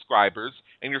to your subscribers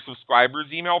and your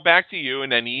subscribers email back to you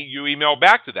and then you email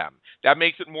back to them. That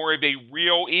makes it more of a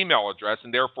real email address,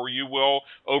 and therefore you will,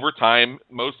 over time,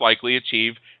 most likely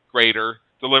achieve greater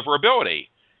deliverability.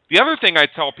 The other thing I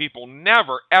tell people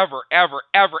never, ever, ever,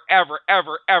 ever, ever,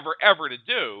 ever, ever, ever to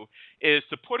do is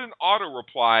to put an auto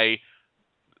reply,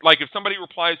 like if somebody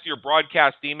replies to your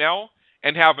broadcast email,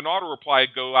 and have an auto reply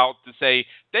go out to say,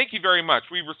 thank you very much.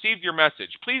 We've received your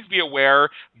message. Please be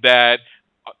aware that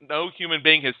no human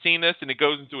being has seen this, and it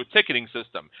goes into a ticketing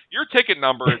system. Your ticket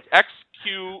number is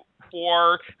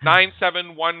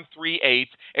XQ497138.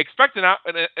 Expect a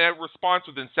response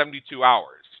within 72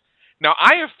 hours. Now,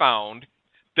 I have found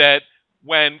that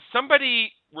when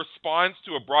somebody responds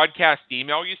to a broadcast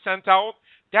email you sent out,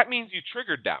 that means you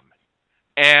triggered them.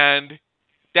 And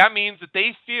that means that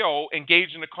they feel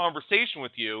engaged in a conversation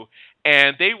with you,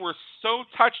 and they were so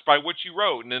touched by what you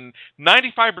wrote, and in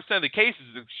 95% of the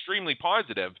cases, it's extremely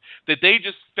positive, that they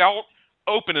just felt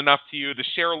open enough to you to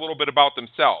share a little bit about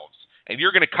themselves. And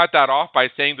you're going to cut that off by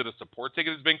saying that a support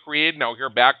ticket has been created, and I'll hear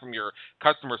back from your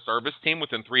customer service team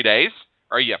within 3 days?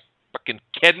 Are you fucking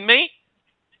kidding me?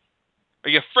 Are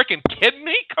you freaking kidding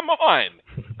me? Come on.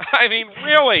 I mean,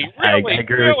 really. I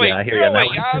agree with you. I hear you on that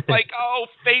one. I was like, oh,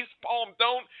 facepalm,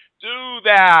 don't do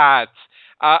that.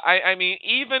 I mean,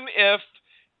 even if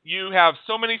you have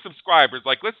so many subscribers,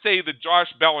 like let's say that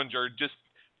Josh Bellinger, just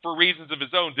for reasons of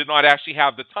his own, did not actually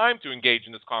have the time to engage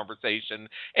in this conversation,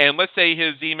 and let's say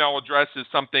his email address is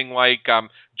something like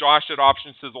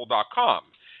josh@optionsizzle.com.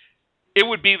 It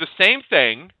would be the same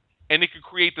thing, and it could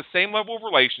create the same level of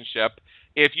relationship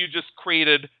if you just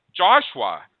created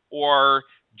Joshua or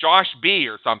Josh B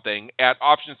or something at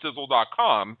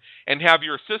optionsizzle.com and have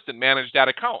your assistant manage that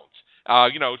account.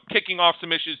 Kicking off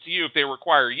some issues to you if they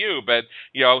require you, but,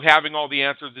 having all the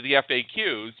answers to the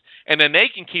FAQs, and then they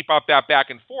can keep up that back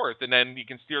and forth, and then you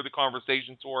can steer the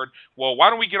conversation toward, well, why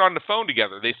don't we get on the phone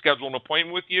together? They schedule an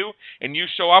appointment with you, and you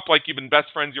show up like you've been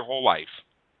best friends your whole life.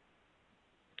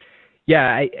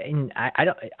 Yeah,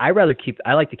 I like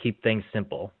to keep things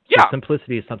simple. Yeah. So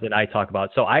simplicity is something I talk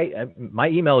about. So my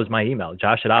email is my email,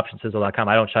 josh@optionsizzle.com.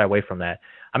 I don't shy away from that.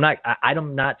 I'm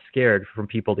not scared from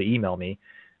people to email me,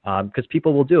 because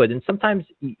people will do it. And sometimes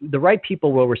the right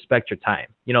people will respect your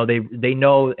time. They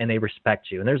know and they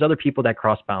respect you. And there's other people that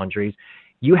cross boundaries.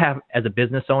 You have, as a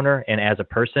business owner and as a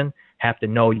person, have to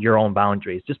know your own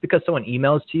boundaries. Just because someone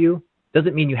emails to you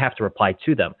doesn't mean you have to reply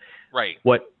to them. Right.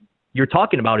 What you're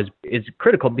talking about is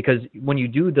critical, because when you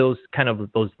do those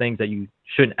things that you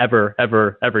shouldn't ever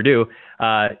do,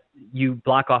 you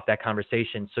block off that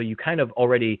conversation. So you kind of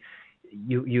already,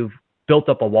 you've built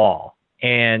up a wall,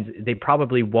 and they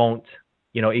probably won't,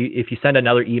 if you send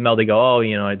another email, they go, oh,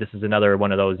 this is another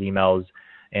one of those emails,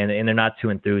 and they're not too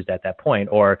enthused at that point,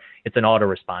 or it's an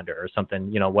autoresponder or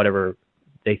something, whatever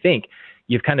they think.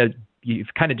 You've kind of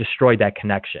destroyed that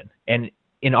connection. And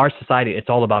in our society, it's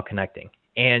all about connecting.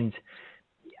 And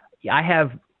I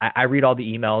read all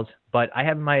the emails, but I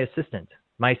have my assistant.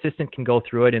 My assistant can go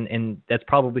through it, and that's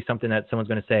probably something that someone's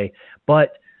going to say,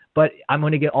 but I'm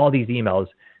going to get all these emails.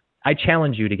 I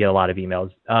challenge you to get a lot of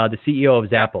emails. The CEO of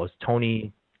Zappos,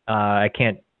 Tony, I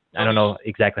don't know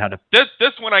exactly how to.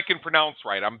 This one I can pronounce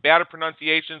right. I'm bad at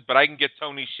pronunciations, but I can get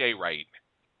Tony Hsieh right.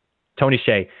 Tony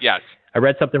Hsieh. Yes. I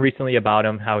read something recently about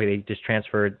him, how they just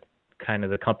transferred kind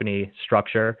of the company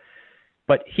structure.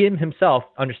 But he himself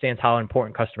understands how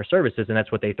important customer service is, and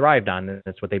that's what they thrived on, and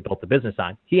that's what they built the business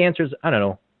on. He answers,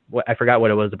 I forgot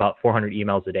what it was, about 400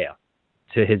 emails a day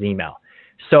to his email.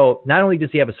 So not only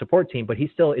does he have a support team, but he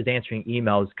still is answering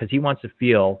emails because he wants to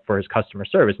feel for his customer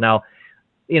service. Now,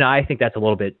 I think that's a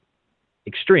little bit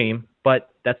extreme,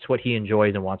 but that's what he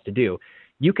enjoys and wants to do.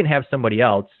 You can have somebody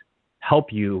else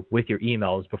help you with your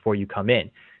emails before you come in.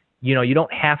 You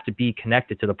don't have to be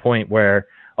connected to the point where,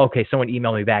 okay, someone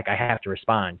emailed me back, I have to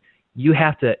respond. You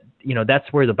have to,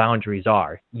 that's where the boundaries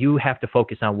are. You have to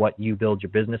focus on what you build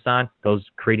your business on, those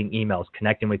creating emails,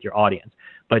 connecting with your audience.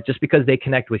 But just because they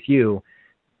connect with you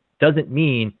doesn't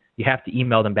mean you have to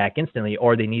email them back instantly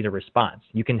or they need a response.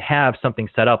 You can have something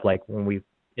set up, like when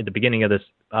at the beginning of this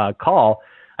call,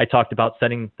 I talked about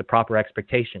setting the proper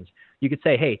expectations. You could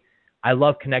say, hey, I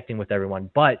love connecting with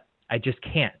everyone, but I just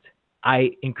can't.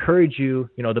 I encourage you,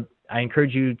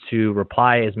 to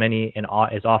reply as many and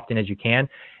as often as you can.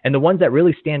 And the ones that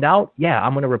really stand out, yeah,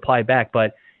 I'm going to reply back,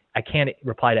 but I can't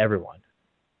reply to everyone,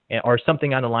 or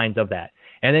something on the lines of that.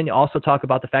 And then you also talk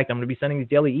about the fact that I'm going to be sending these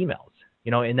daily emails,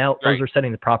 and now those are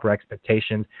setting the proper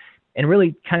expectations and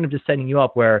really kind of just setting you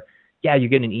up where yeah, you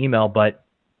get an email, but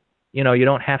you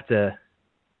don't have to.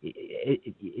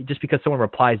 Just because someone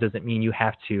replies doesn't mean you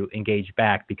have to engage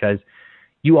back, because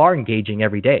you are engaging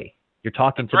every day. You're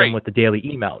talking That's to them right. with the daily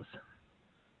emails.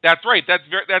 That's right. That's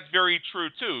very true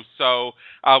too. So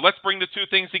let's bring the two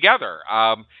things together.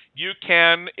 You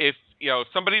can, if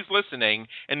somebody's listening,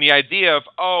 and the idea of,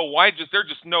 oh, why just there's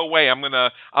just no way I'm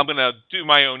gonna do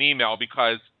my own email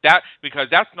because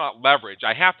that's not leverage.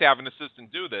 I have to have an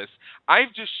assistant do this.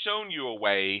 I've just shown you a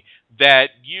way that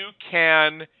you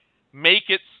can make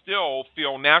it still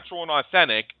feel natural and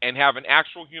authentic and have an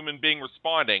actual human being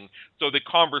responding, so the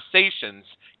conversations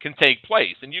can take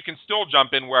place and you can still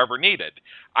jump in wherever needed.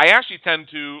 I actually tend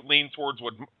to lean towards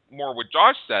what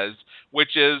Josh says,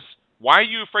 which is, why are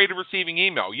you afraid of receiving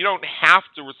email? You don't have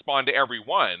to respond to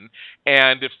everyone.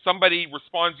 And if somebody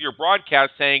responds to your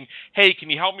broadcast saying, "Hey, can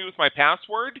you help me with my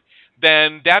password?"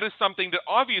 then that is something that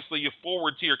obviously you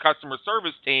forward to your customer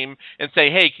service team and say,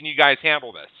 "Hey, can you guys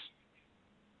handle this?"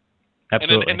 And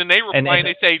Absolutely. then they And reply and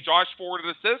they say, "Josh forwarded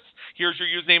us this. Here's your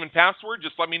username and password.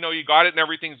 Just let me know you got it and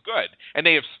everything's good." And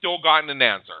they have still gotten an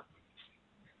answer.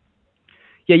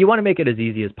 yeah, you want to make it as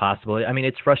easy as possible. I mean,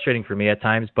 it's frustrating for me at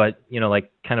times, but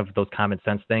like kind of those common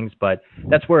sense things. But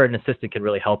that's where an assistant can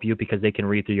really help you, because they can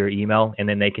read through your email and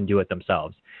then they can do it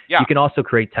themselves. Yeah. You can also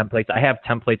create templates. I have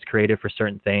templates created for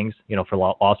certain things, for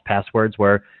lost passwords,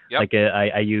 where Yep. like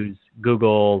I use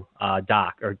Google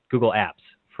Doc or Google Apps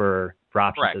for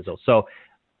option Correct. sizzle. So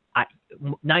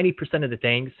 90% of the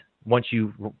things, once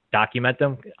you document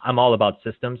them, I'm all about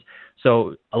systems.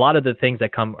 So a lot of the things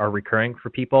that are recurring for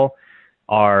people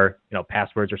are,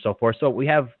 passwords or so forth. So we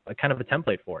have a kind of a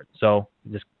template for it. So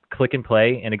just click and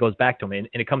play, and it goes back to me, and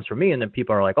it comes from me. And then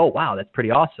people are like, "Oh, wow, that's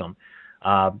pretty awesome."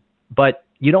 But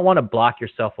you don't want to block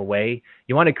yourself away.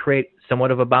 You want to create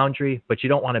somewhat of a boundary, but you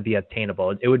don't want to be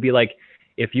obtainable. It would be like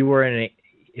if you were in an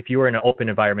open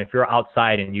environment, if you were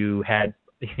outside and you had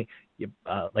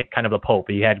like kind of a Pope,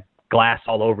 you had glass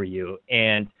all over you,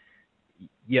 and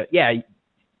yeah,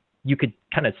 you could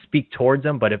kind of speak towards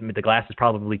him, but if the glass is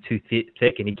probably too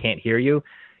thick and he can't hear you,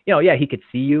 yeah, he could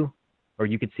see you or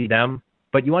you could see them,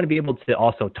 but you want to be able to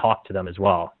also talk to them as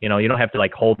well. You don't have to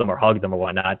like hold them or hug them or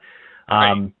whatnot.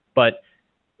 Right. But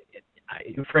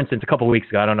for instance, a couple of weeks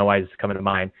ago, I don't know why this is coming to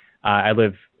mind. I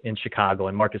live in Chicago,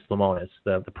 and Marcus Lemonis,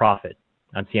 the prophet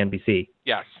on CNBC,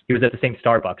 Yes. he was at the same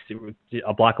Starbucks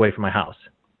a block away from my house.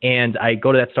 And I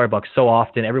go to that Starbucks so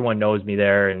often. Everyone knows me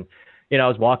there. And, I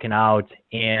was walking out,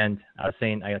 and I was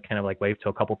saying, I kind of like waved to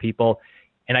a couple people,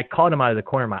 and I caught him out of the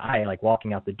corner of my eye, like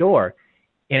walking out the door.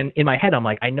 And in my head, I'm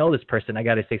like, I know this person. I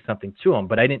got to say something to him,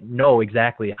 but I didn't know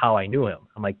exactly how I knew him.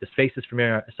 I'm like, this face is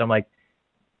familiar. So I'm like,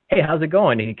 "Hey, how's it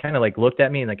going?" And he kind of like looked at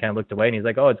me, and I kind of looked away, and he's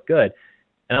like, "Oh, it's good."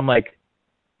 And I'm like,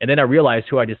 and then I realized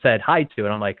who I just said hi to,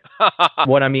 and I'm like,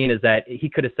 what I mean is that he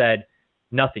could have said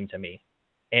nothing to me.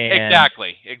 And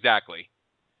Exactly.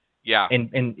 Yeah. and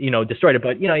destroyed it.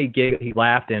 But he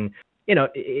laughed, and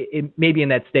maybe in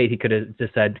that state he could have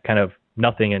just said kind of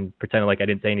nothing and pretended like I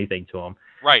didn't say anything to him.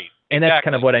 Right. And that's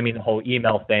kind of what I mean. The whole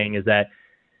email thing is that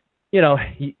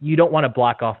you don't want to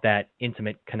block off that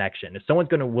intimate connection. If someone's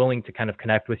willing to kind of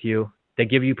connect with you, they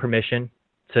give you permission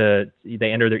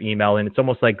they enter their email, and it's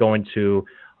almost like going to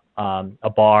a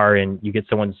bar and you get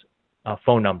someone's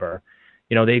phone number.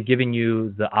 They've given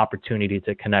you the opportunity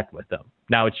to connect with them.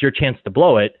 Now it's your chance to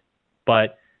blow it,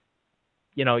 but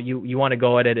you want to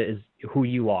go at it as who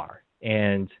you are.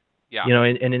 And Yeah.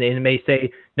 and it may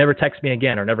say, "Never text me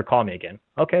again," or "Never call me again."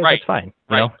 Okay, Right. that's fine.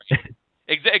 Right.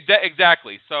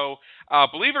 Exactly. So,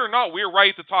 believe it or not, we're right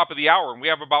at the top of the hour, and we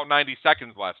have about 90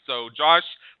 seconds left. So, Josh,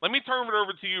 let me turn it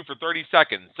over to you for 30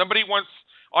 seconds. Somebody wants,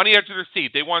 on the edge of their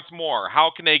seat, they want more. How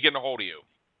can they get a hold of you?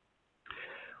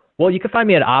 Well, you can find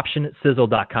me at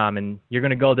optionsizzle.com, and you're going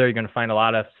to go there. You're going to find a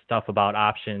lot of stuff about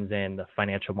options and the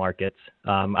financial markets.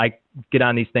 I get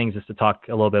on these things just to talk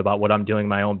a little bit about what I'm doing in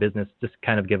my own business, just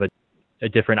kind of give a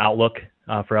different outlook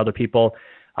for other people.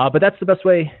 But that's the best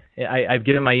way. I've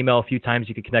given my email a few times.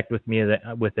 You can connect with me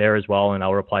with there as well, and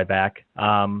I'll reply back.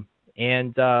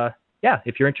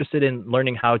 If you're interested in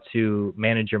learning how to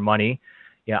manage your money,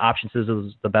 Option Sizzle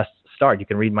is the best start. You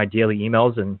can read my daily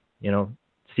emails and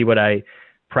see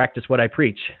practice what I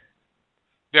preach.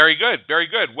 Very good. Very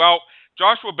good. Well,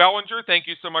 Joshua Bellinger, thank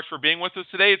you so much for being with us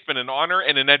today. It's been an honor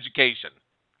and an education.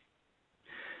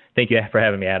 Thank you for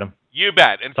having me, Adam. You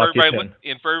bet. And for Talk to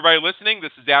you everybody listening,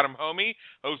 this is Adam Homey,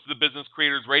 host of the Business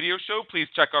Creators Radio Show. Please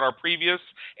check out our previous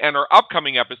and our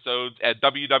upcoming episodes at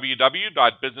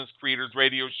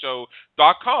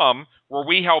www.businesscreatorsradioshow.com, where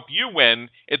we help you win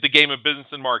at the game of business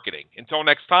and marketing. Until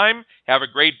next time, have a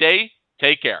great day.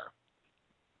 Take care.